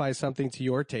modify something to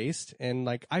your taste, and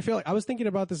like I feel like I was thinking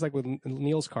about this like with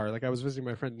Neil's car. Like I was visiting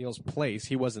my friend Neil's place.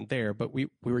 He wasn't there, but we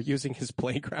were using his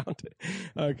playground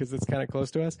because it's kind of close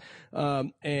to us.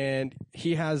 And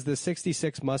he has this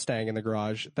 '66 Mustang in the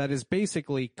garage that is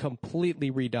basically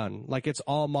completely redone. Like it's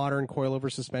all modern coilover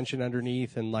suspension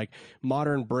underneath, and like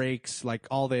modern brakes, like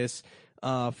all this.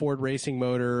 Ford racing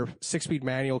motor, 6-speed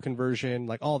manual conversion,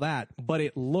 like all that, but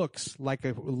it looks like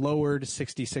a lowered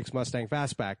 66 Mustang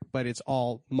Fastback, but it's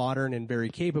all modern and very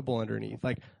capable underneath.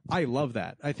 Like, I love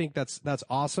that. I think that's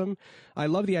awesome. I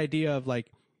love the idea of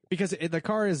like because the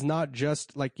car is not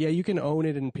just like, yeah, you can own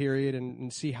it in period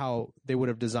and see how they would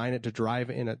have designed it to drive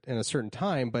in a certain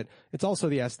time, but it's also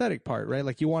the aesthetic part, right?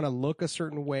 Like you want to look a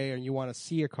certain way and you want to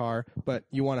see a car, but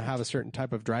you want to have a certain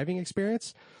type of driving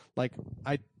experience. Like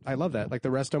I love that, like the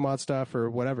resto mod stuff or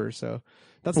whatever. So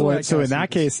that's the way I so kinda in see that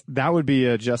this. case, that would be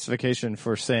a justification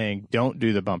for saying don't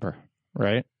do the bumper,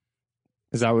 right?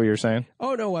 Is that what you're saying?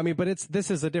 Oh no, I mean, but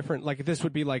this is a different, like this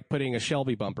would be like putting a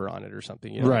Shelby bumper on it or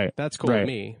something, you know? Right. That's cool Right. with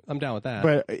me. I'm down with that.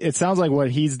 But it sounds like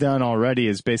what he's done already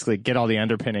is basically get all the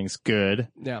underpinnings good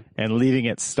yeah, and leaving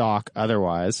it stock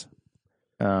otherwise.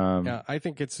 yeah, I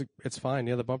think it's fine.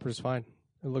 Yeah, the bumper is fine.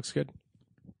 It looks good.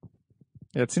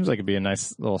 It seems like it'd be a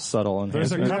nice little subtle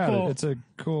There's a enhancement. couple- It's a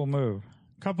cool move.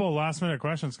 Couple of last minute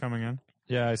questions coming in.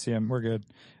 Yeah, I see him. We're good.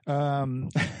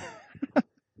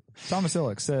 Thomas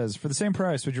Illick says, for the same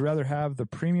price, would you rather have the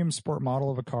premium sport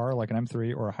model of a car like an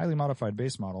M3 or a highly modified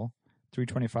base model,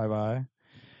 325i,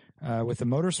 with a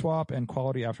motor swap and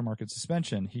quality aftermarket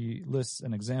suspension? He lists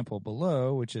an example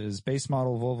below, which is base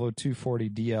model Volvo 240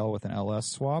 DL with an LS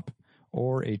swap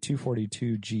or a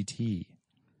 242 GT.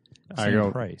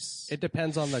 Same price. It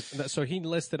depends on so he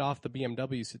listed off the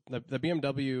BMWs. The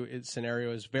BMW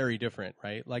scenario is very different,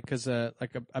 right? Like, cause,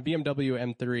 like a BMW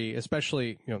M3,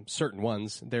 especially, you know, certain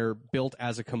ones, they're built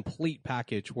as a complete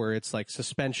package where it's like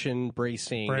suspension,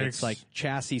 bracing, Brakes. it's like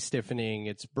chassis stiffening,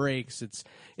 it's brakes, it's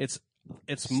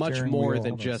much Steering more wheel,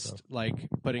 than all that just stuff. like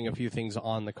putting a few things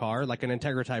on the car. Like an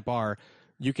Integra Type R,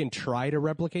 you can try to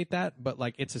replicate that, but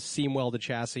like it's a seam welded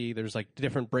chassis. There's like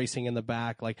different bracing in the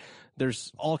back. Like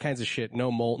there's all kinds of shit.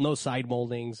 No side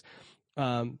moldings.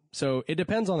 So it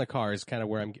depends on the car is kind of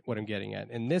what I'm getting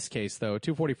at. In this case though,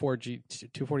 242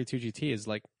 GT is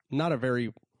like not a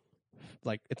very,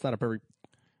 like it's not a very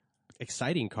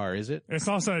exciting car, is it? It's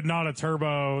also not a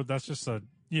turbo. That's just a,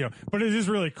 you know, but it is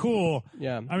really cool.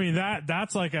 Yeah. I mean,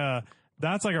 that's like a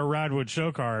Radwood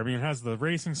show car. I mean, it has the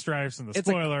racing stripes and the It's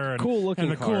a spoiler and, cool-looking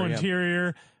and the cool car, yeah.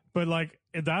 interior. But like,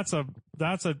 is that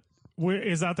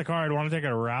the car I'd want to take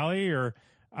at a rally, or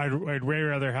I'd way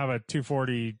rather have a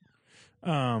 240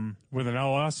 with an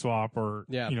LS swap or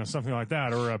Yeah. you know, something like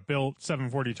that, or a built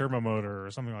 740 turbo motor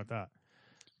or something like that.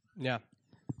 Yeah.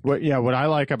 What I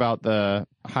like about the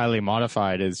highly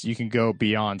modified is you can go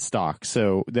beyond stock.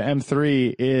 So the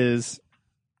M3 is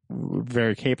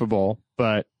very capable,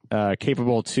 but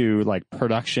capable to like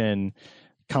production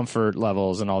comfort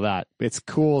levels and all that. It's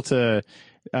cool to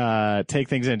take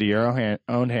things into your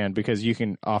own hand because you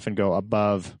can often go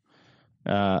above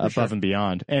and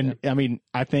beyond. And I mean,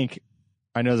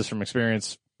 I know this from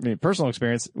experience. I mean, personal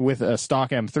experience with a stock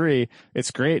M3,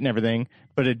 it's great and everything,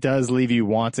 but it does leave you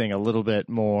wanting a little bit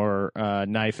more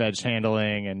knife edge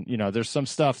handling, and you know, there's some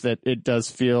stuff that it does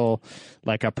feel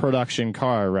like a production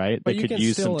car, right? But that you could can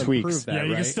use some still tweaks. improve that, Yeah, you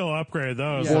right? can still upgrade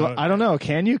those. Yeah. Well, I don't know.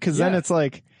 Can you? Because then Yeah. it's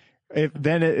like,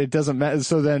 then it doesn't matter.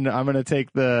 So then I'm going to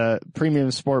take the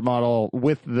premium sport model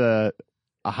with the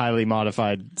highly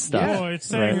modified stuff. Well, it's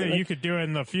saying right? that you could do it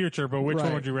in the future, but which one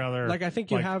Right. would you rather? Like I think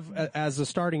you have as a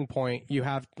starting point, you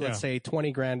have let's Yeah. say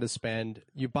 $20,000 to spend.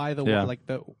 You buy the Yeah. one like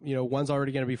the one's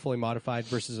already going to be fully modified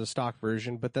versus a stock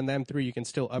version, but then the M3 you can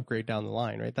still upgrade down the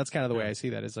line, right? That's kind of the way I see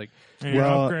that. Is like And you're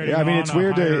Well, upgrading yeah, I mean, on it's a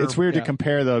weird higher- to yeah.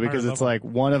 compare though, because higher it's level. like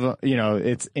one of them, you know,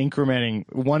 it's incrementing.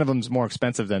 One of them's more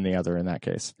expensive than the other in that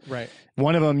case. right.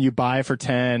 One of them you buy for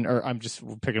 10, or I'm just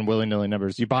picking willy-nilly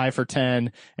numbers. You buy for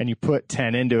 10 and you put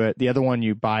 10 into it. The other one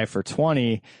you buy for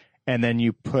 20 and then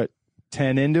you put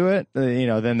 10 into it. You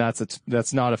know, then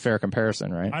that's not a fair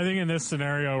comparison, right? I think in this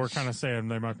scenario, we're kind of saying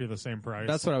they might be the same price.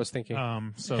 That's what I was thinking.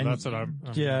 So And that's what I'm.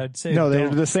 Yeah, I'd say No, they're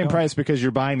don't- the same don't- price because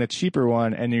you're buying the cheaper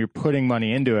one and you're putting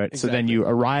money into it. So then Exactly. you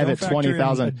arrive Don't at factor in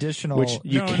 20,000, additional- which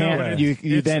you No, no, can't. it's- you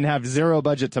it's- then have zero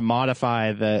budget to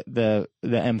modify the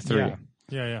M3.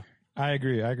 Yeah. Yeah. I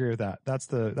agree with that.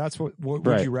 That's what would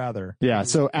Right. you rather? Yeah,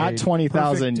 so at A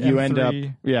 20,000, perfect you end up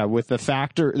M3. with the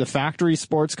factory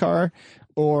sports car,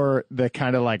 or the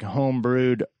kind of like home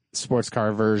brewed sports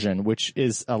car version, which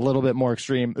is a little bit more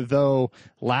extreme, though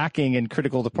lacking in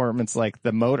critical departments like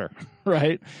the motor,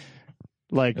 right?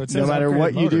 Like It no says matter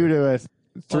what upgraded you do motor. to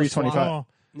a 325. Well,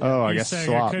 Oh, I he's guess saying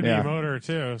swap. it could Yeah. be motor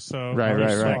too. So Right, or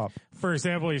right, right. swap. For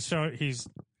example,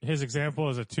 his example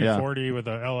is a 240 with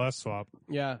a LS swap.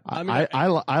 Yeah. I mean,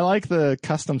 I like the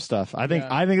custom stuff. I think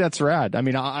that's rad. I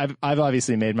mean, I've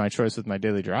obviously made my choice with my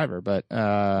daily driver, but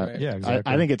Yeah, exactly.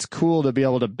 I think it's cool to be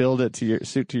able to build it to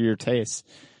suit to your taste.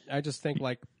 I just think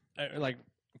like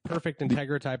perfect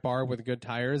Integra Type R with good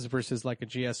tires versus like a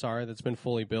GSR that's been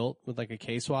fully built with like a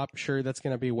K swap. Sure, that's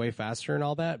going to be way faster and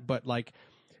all that, but like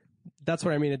that's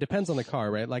what I mean. It depends on the car,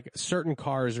 right? Like certain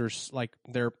cars are like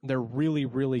they're really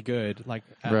really good, like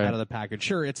Right. out of the package.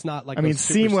 Sure, it's not like I mean, those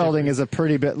super seam welding stickers. is a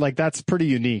pretty bit like that's pretty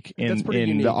unique in That's pretty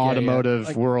unique, the yeah, yeah. automotive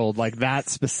Like- world. Like that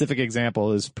specific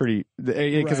example is pretty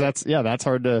because Right. that's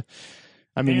hard to.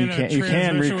 I mean, And a you can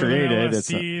transmission with recreate an it.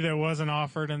 It's LSD that wasn't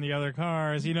offered in the other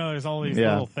cars. You know, there's all these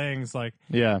Yeah. little things like.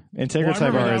 yeah. Integra Well, I Type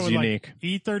remember R that is with, unique. Like,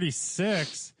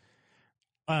 E36,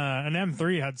 an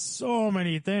M3 had so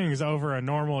many things over a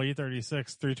normal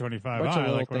E36 325i. Bunch of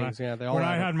little Like when things, yeah, they all when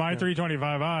I add up, had my yeah.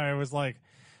 325i, it was like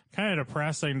kind of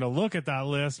depressing to look at that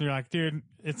list, and you're like, dude,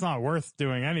 it's not worth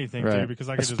doing anything Right. to because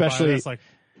I could just Especially- buy this. Like,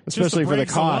 Especially for the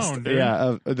brakes cost, alone, dude.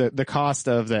 of the cost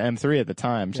of the M3 at the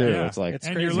time too. Yeah. It's like It's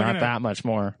And crazy. you're it's looking not at that much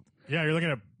more. Yeah, you're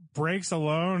looking at brakes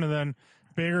alone, and then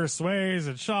bigger sways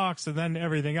and shocks, and then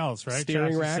everything else, right?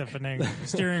 Steering Chassis rack. stiffening,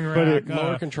 steering But rack,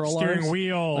 lower control steering arms.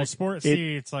 wheel, Like, sport it-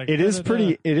 seats. Like It is da-da-da.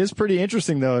 pretty. It is pretty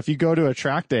interesting though. If you go to a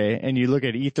track day and you look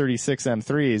at E36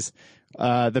 M3s,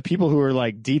 the people who are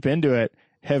like deep into it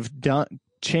have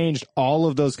changed all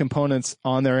of those components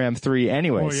on their M3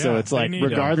 anyway. Well, yeah, So it's they like need to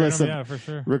regardless upgrade of 'em, yeah, for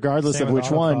sure. regardless Same of with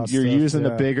which one, autocross you're stuff, using the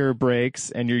yeah. bigger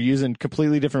brakes and you're using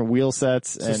completely different wheel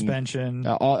sets and Suspension.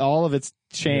 all of it's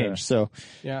changed. Yeah. So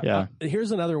Yeah. Yeah.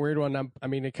 Here's another weird one. I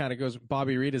mean, it kind of goes.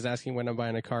 Bobby Reed is asking when I'm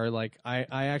buying a car. Like, I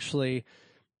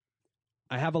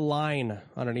have a line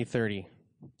on an E30.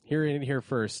 Hear it here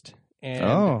first.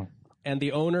 And and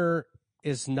the owner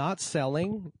is not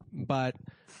selling, but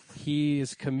he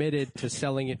is committed to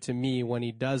selling it to me when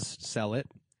he does sell it.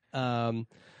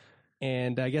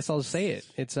 And I guess I'll say it.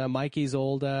 It's Mikey's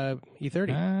old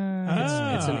E30.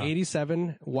 Ah. It's an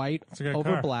 87 white a good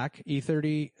over car. black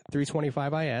E30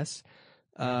 325 IS.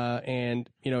 And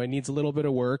it needs a little bit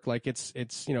of work. Like it's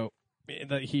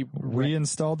he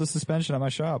Reinstalled the suspension at my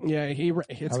shop. yeah,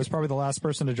 I was probably the last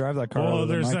person to drive that car. Well, other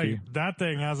than there's Mikey. like that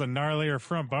thing has a gnarlier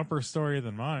front bumper story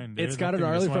than mine. Dude. it's got That a thing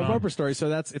gnarly just front went on. bumper story, so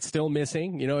it's still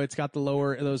missing. It's got the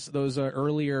lower those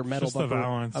earlier metal Just the bumper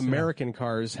valance, yeah. American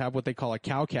cars have what they call a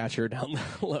cow catcher down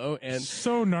low, and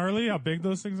So gnarly how big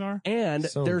those things are.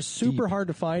 So they're super deep. hard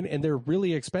to find, and they're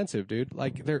really expensive, dude.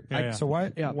 Like they're Yeah. So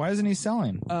why Yeah. why isn't he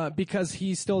selling? because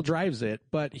he still drives it,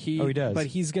 but he does. But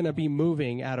he's going to be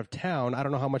moving out of town. I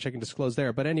don't know how much I can disclose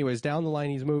there, but anyways, down the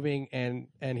line he's moving, and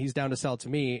he's down to sell it to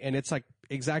me, and it's like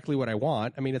exactly what I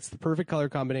want. I mean, it's the perfect color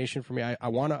combination for me. I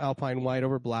want an Alpine white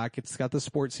over black. It's got the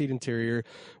sport seat interior.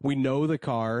 We know the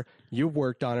car. You've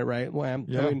worked on it, right, Wham?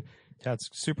 Yeah. I mean, Yeah, it's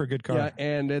a super good car. yeah,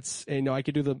 and it's I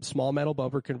could do the small metal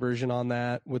bumper conversion on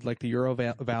that with like the Euro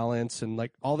Valance and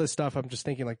like all this stuff. I'm just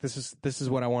thinking like this is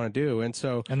what I want to do, and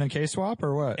so. And then K swap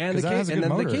or what? And 'Cause the that K, has a and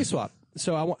good then the motor. K swap.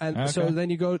 So so Okay. then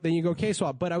you go K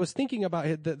swap. But I was thinking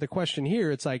about the question here.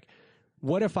 It's like,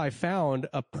 what if I found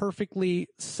a perfectly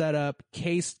set up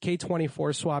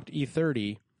K24 swapped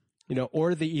E30,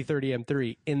 or the E30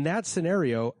 M3? In that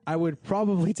scenario, I would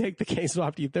probably take the K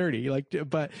swapped E30.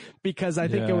 But because I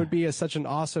think it Yeah. would be such an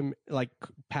awesome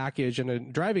package and a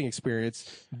driving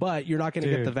experience. But you're not going to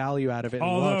get Dude. the value out of it. In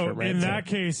the long Although term, right? in So- that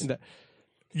case, in the-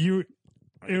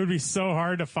 it would be so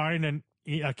hard to find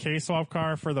a K swap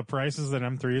car for the prices that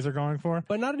M3s are going for.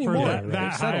 but not For anymore. that, They've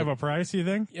that high settled. of a price, you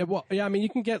think? Yeah, well, yeah. I mean, you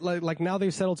can get like now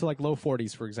they've settled to like low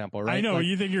 40s, for example, right? I know. Like,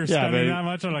 You think you're Yeah, spending but- that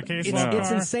much on a K it's swap it's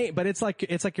car? insane, but it's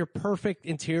like your perfect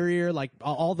interior, like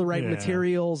all the right Yeah.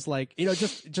 materials, like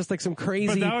just like some crazy.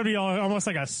 But that would be almost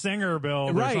like a Singer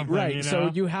build, or right, something, right. You know?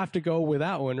 So you have to go with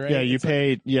that one, right? yeah, you It's like-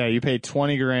 paid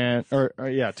 $20,000 or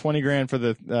 $20,000 for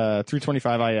the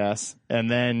 325 IS, and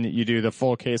then you do the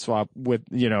full K swap with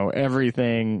everything.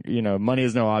 Money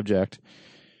is no object.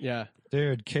 yeah.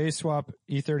 Dude, K swap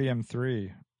E30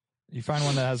 M3. You find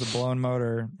one that has a blown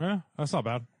motor. Yeah, that's not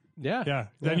bad. Yeah. Yeah.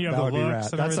 Then you have that the would be looks rad. and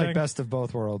That's everything. like best of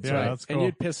both worlds. Yeah, right? that's And cool.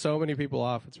 you'd piss so many people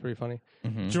off. It's pretty funny.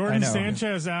 Jordan I know.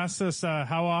 Sanchez asked us,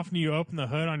 how often do you open the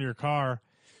hood on your car?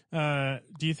 Do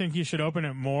you think you should open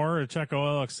it more to check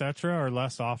oil, etc., or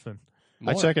less often?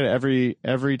 I check it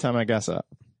every time I gas up.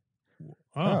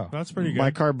 Oh, that's pretty good.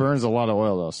 My car burns a lot of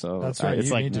oil though, so That's right, it's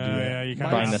you like need to do that. yeah, you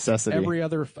kind by of necessity. Every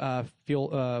other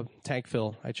fuel tank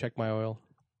fill, I check my oil.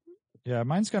 Yeah,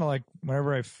 mine's kind of like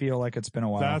whenever I feel like it's been a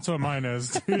while. That's what mine is.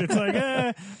 Dude, it's like,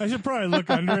 I should probably look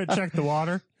under it, check the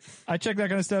water. I check that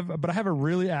kind of stuff, but I have a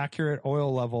really accurate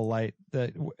oil level light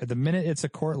that the minute it's a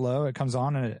quart low, it comes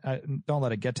on, and I don't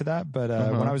let it get to that. But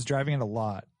when I was driving it a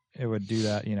lot, it would do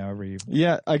that, every.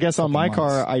 Yeah, I guess on my Couple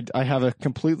car, I have a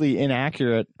completely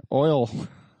inaccurate oil Maybe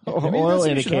that's oil what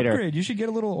you should indicator. upgrade. You should get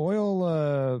a little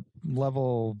oil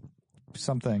level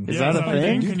something. Is Yeah, that a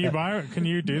thing? Can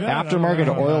you do that? I don't Aftermarket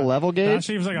know. oil level That gauge.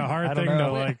 seems like a I hard don't thing to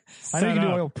know. like I know you set can do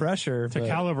up oil pressure to but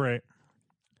calibrate.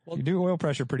 You do oil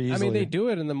pressure pretty easily. I mean, they do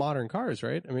it in the modern cars,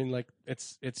 right? I mean, like you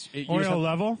just Oil have-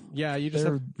 level? Yeah, you just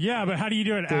They're- have, Yeah, but how do you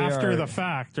do it They after are- the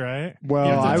fact, right? Well,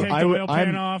 you have to take I the would- oil pan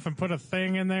I'm- off and put a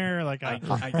thing in there, like, and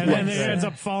I then it guess. ends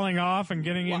up falling off and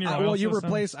getting in your oil well, you system.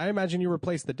 replace. I imagine you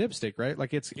replace the dipstick, right?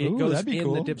 Like it Ooh, goes that'd be in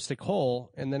cool. the dipstick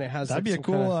hole, and then it has. That'd like be a some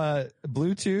cool kinda-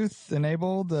 Bluetooth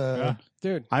enabled.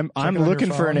 dude. I'm it on looking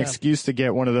your for an phone. excuse to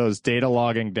get one of those data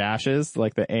logging dashes,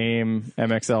 like the AIM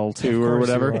MXL2 or Of course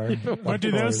whatever. you are. What do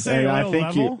Of those course. say? And I Oil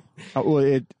think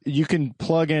level? you can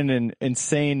plug in an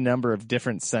insane number of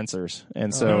different sensors,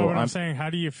 and so no, what I'm saying, how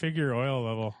do you figure oil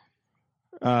level?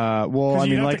 well, 'Cause I you'd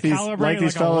mean, have like to these calibrate like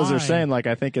a fellows are line. saying, like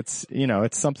I think it's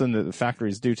it's something that the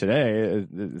factories do today.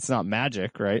 It's not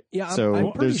magic, right? Yeah, I'm so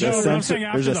pretty there's sure- a No, I'm sensor. saying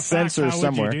after There's a the fact, sensor how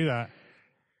somewhere. Would you do that?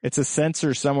 It's a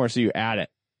sensor somewhere, so you add it.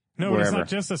 No, it's wherever. not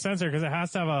just a sensor because it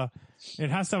has to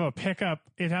have a pickup.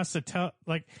 It has to tell,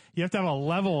 like, you have to have a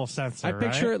level sensor. I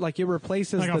picture right? it like it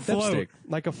replaces Like the a float. dipstick,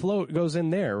 like a float goes in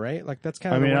there, right? Like that's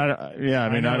kind I of. mean, the way-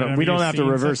 I know, have we you don't have to seen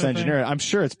reverse such a thing? engineer it. I'm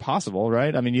sure it's possible,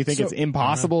 right? I mean, you think So- it's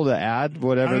impossible to add I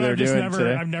whatever don't know, they're I've just doing never,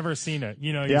 today? I've never seen it.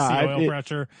 You know, you Yeah, see oil it-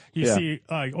 pressure, you yeah. see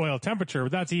oil temperature,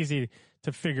 but that's easy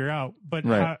to figure out. But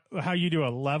Right. how you do a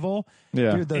level?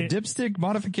 Yeah. Dude, the It- dipstick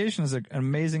modification is an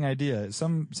amazing idea.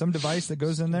 Some device that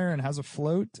goes in there and has a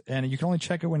float, and you can only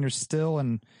check it when you're still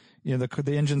and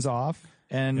the engine's off,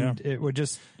 and Yeah. it would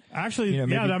just Actually,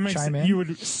 maybe yeah, that makes chime in. you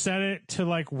would set it to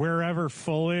like wherever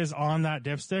full is on that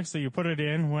dipstick. So you put it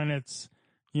in when it's,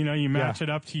 you match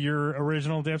it up to your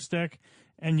original dipstick,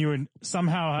 and you would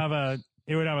somehow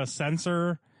it would have a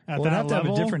sensor at well, it'd that have to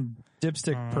level. have a different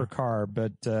dipstick per car,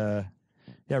 but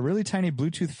yeah, really tiny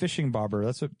Bluetooth fishing bobber.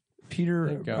 That's what There Peter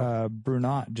you go.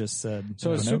 Brunot just said.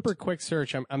 So a Note. super quick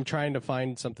search. I'm trying to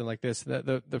find something like this.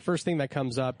 The first thing that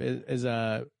comes up is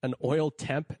an oil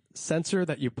temp sensor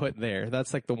that you put there.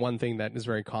 That's like the one thing that is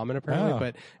very common apparently. Oh.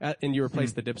 But and you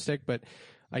replace the dipstick. But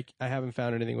I haven't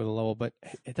found anything with a level. But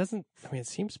it doesn't. I mean, it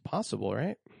seems possible,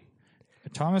 right?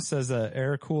 Thomas says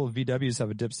air cooled VWs have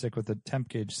a dipstick with a temp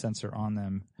gauge sensor on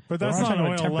them. But that's We're not talking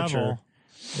oil about temperature. level.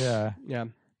 Yeah, Yeah.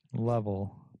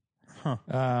 level. Huh.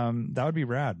 That would be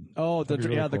rad. Oh, That'd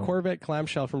be really the cool. Corvette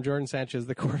clamshell from Jordan Sanchez.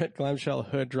 The Corvette clamshell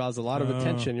hood draws a lot of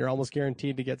attention. You're almost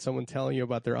guaranteed to get someone telling you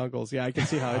about their uncles. Yeah, I can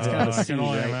see how it's kind of I can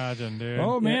only right? imagine, dude.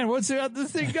 Oh man, what's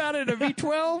this thing got in a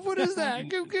V12? What is that?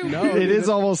 Goo goo. No, It is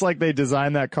almost like they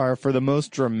designed that car for the most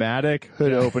dramatic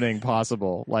hood opening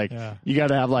possible. Like Yeah. you got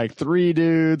to have like three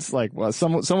dudes. Like, well,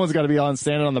 someone's got to be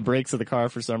standing on the brakes of the car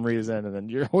for some reason, and then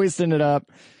you're hoisting it up.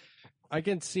 I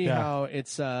can see Yeah. how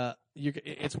it's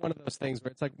it's one of those things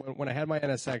where it's like when I had my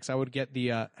NSX, I would get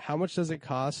the how much does it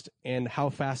cost and how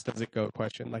fast does it go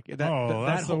question. Like that.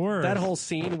 That's the worst. That whole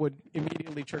scene would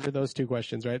immediately trigger those two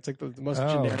questions, right? It's like the most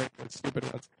Oh. generic and stupid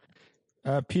ones.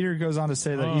 Peter goes on to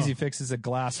say that Oh. Easy Fix is a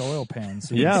glass oil pan.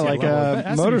 So you Yeah, can see like level. a That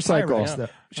has to be motorcycle. Pyrex, Yeah. though.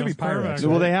 Should be That's perfect. Pyrex.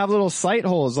 Well, they right? have little sight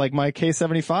holes. Like my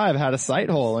K75 had a sight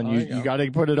hole, and Oh, there you you go. got to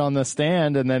put it on the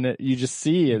stand, and then you just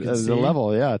see it can as see? the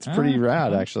level. Yeah, it's pretty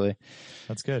rad, uh-huh. actually.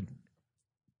 That's good.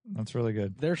 That's really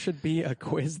good. There should be a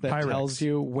quiz that Pyrex. tells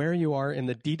you where you are in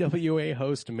the DWA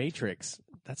host matrix.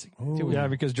 That's Yeah,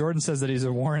 because Jordan says that he's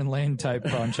a Warren Lane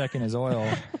type on checking his oil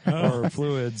or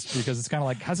fluids because it's kind of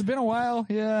like, has it been a while?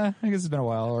 Yeah, I guess it's been a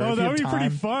while. Or Oh, if you that have would be pretty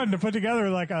time. fun to put together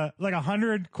like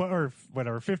 100 or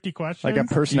whatever 50 questions. Like a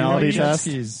personality You know, test.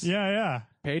 jet skis. Yeah.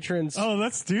 patrons. Oh,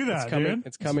 let's do that, dude.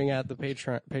 It's coming at the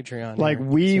Patreon. Like here.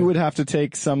 we would have to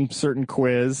take some certain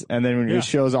quiz, and then Yeah. it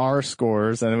shows our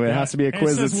scores, and it has to be a It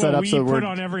quiz says that's set what up so we we're put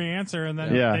on every answer, and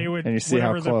then Yeah, they would and you see how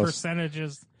whatever the close.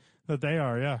 percentages that they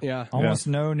are. Yeah. Yeah. Almost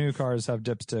no new cars have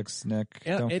dipsticks, Nick.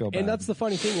 Don't feel bad. And that's the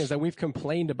funny thing is that we've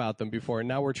complained about them before, and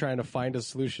now we're trying to find a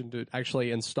solution to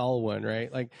actually install one,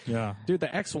 right? Like, Yeah. dude, the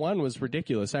X1 was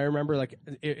ridiculous. I remember, like,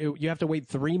 you have to wait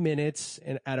 3 minutes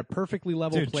and at a perfectly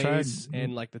level Dude, try place,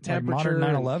 and like the like temperature. modern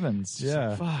and- 911s.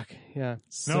 Yeah. Fuck yeah.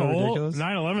 So No, ridiculous.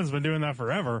 911's been doing that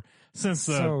forever since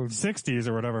the So- 60s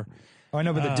or whatever. Oh, I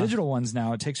know, but the digital ones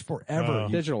now, it takes forever. Oh.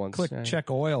 You Digital ones, click yeah. check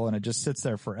oil and it just sits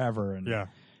there forever. And Yeah.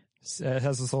 it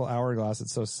has this little hourglass.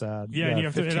 It's so sad. Yeah, and you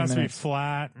have to, it 15 has to be minutes.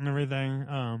 flat and everything.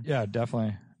 Yeah,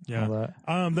 definitely. Yeah. All that.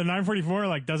 The 944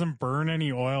 like doesn't burn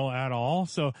any oil at all,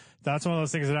 so that's one of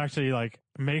those things that actually like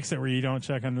makes it where you don't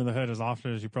check under the hood as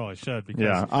often as you probably should. Because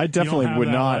yeah. I you definitely don't have would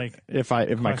that, not like, if my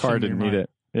car question in didn't your need mind.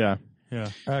 it. Yeah.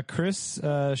 Yeah. Chris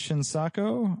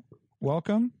Shinsako,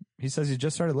 welcome. He says he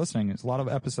just started listening. There's a lot of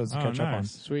episodes to Oh, catch up on.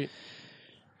 nice. Sweet.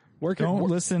 Work Don't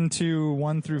listen to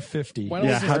 1 through 50. Why don't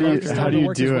Yeah, we just how do start- you- just how tell him do to you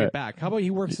work his do way it? back? How about he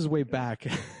works his way back?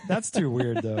 That's too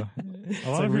weird, though. It's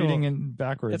lot like of people- reading it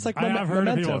backwards. It's like I have heard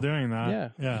of Memento. people doing that. Yeah.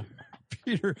 Yeah.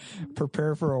 Peter,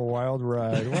 prepare for a wild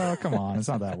ride. Well, come on. It's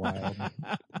not that wild.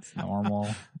 It's normal.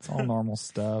 It's all normal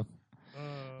stuff.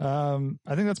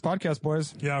 I think that's podcast,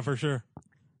 boys. Yeah, for sure.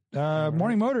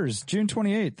 Morning Motors, June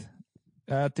 28th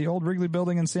at the old Wrigley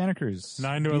Building in Santa Cruz.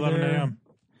 9 to Be 11 there. a.m.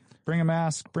 Bring a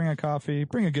mask, bring a coffee,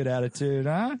 bring a good attitude,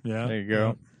 huh? Yeah. There you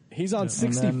go. He's on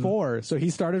 64, so he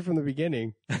started from the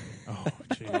beginning. Oh,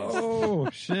 jeez. Oh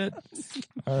shit!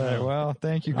 All right, well,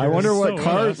 thank you, Chris. I wonder what So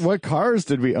cars. what? What cars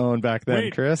did we own back then,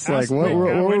 Wait, Chris? ask- Like, what wait,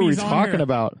 were when we he's on talking here-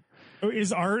 about?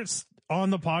 Is Arts on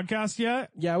the podcast yet?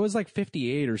 Yeah, it was like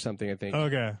 58 or something, I think.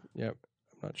 Okay. Yep.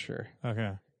 I'm not sure.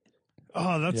 Okay.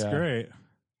 Oh, that's Yeah. great.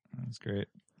 That's great.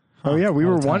 Oh yeah, we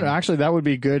all were the time. wondering. Actually, that would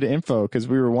be good info because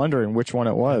we were wondering which one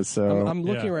it was. So I'm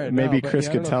looking yeah. right now. Maybe but Chris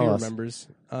I could don't know tell if he us. remembers.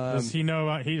 Does he know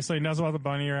about? So he knows about the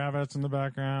bunny rabbits in the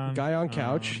background. Guy on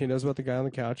couch. He knows about the guy on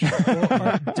the couch.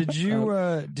 Did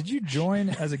you join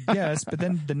as a guest? But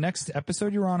then the next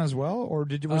episode you were on as well, or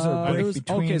was there a It break was-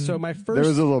 between? okay, so my first there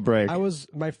was a little break.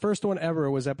 my first one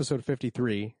ever was episode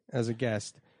 53 as a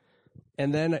guest.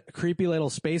 And then creepy little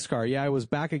space car. Yeah, I was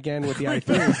back again with the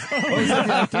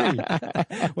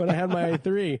i3 when I had my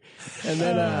i3,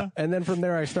 and then from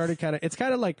there I started it's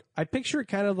kind of like I picture it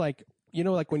kind of like, you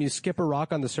know, like when you skip a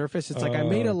rock on the surface. It's like I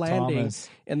made a landing, Thomas.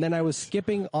 and then I was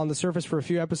skipping on the surface for a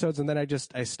few episodes, and then I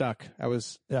stuck. I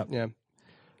was Yeah. yeah.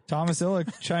 Thomas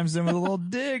Illick chimes in with a little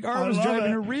dig. Art was love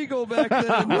driving it. a Regal back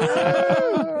then.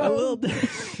 A little.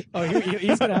 Oh,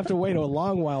 he's gonna have to wait a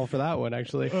long while for that one,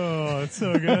 actually. Oh, it's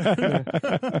so good.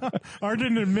 Art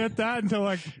didn't admit that until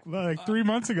like 3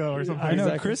 months ago or something. I know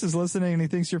Exactly. Chris is listening and he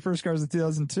thinks your first car is a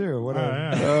 2002. What Oh, a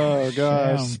yeah. Oh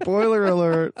gosh! Damn. Spoiler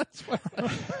alert!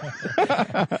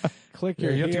 Click Yeah,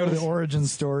 your you have to go to the heels. origin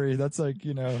story. That's like,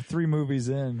 3 movies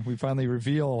in. We finally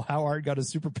reveal how Art got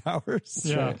his superpowers.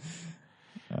 Yeah.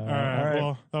 All All right. right.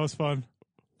 Well, that was fun.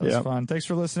 That was Yeah. fun. Thanks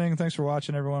for listening. Thanks for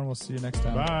watching, everyone. We'll see you next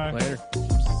time. Bye. Later.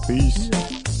 Peace.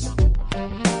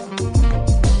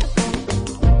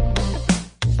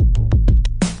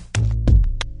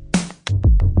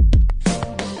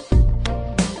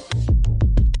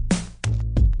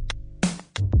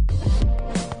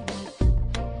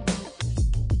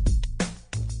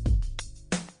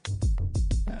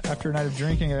 After a night of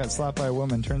drinking, I got slapped by a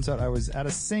woman. Turns out I was at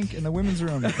a sink in the women's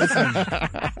room. Listen.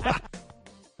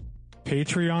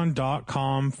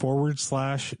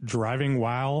 Patreon.com/driving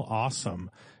while awesome.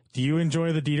 Do you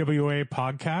enjoy the DWA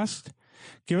podcast?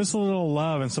 Give us a little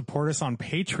love and support us on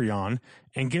Patreon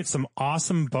and get some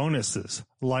awesome bonuses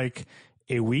like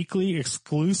a weekly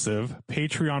exclusive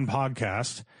Patreon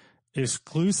podcast,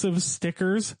 exclusive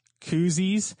stickers,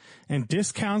 koozies, and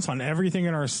discounts on everything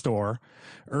in our store,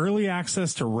 early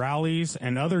access to rallies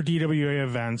and other DWA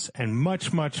events, and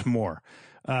much, much more.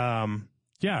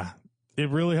 Yeah, it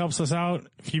really helps us out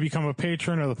if you become a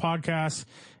patron of the podcast,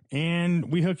 and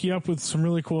we hook you up with some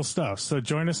really cool stuff. So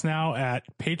join us now at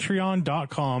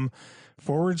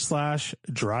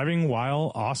patreon.com/driving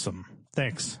while awesome.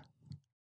 Thanks.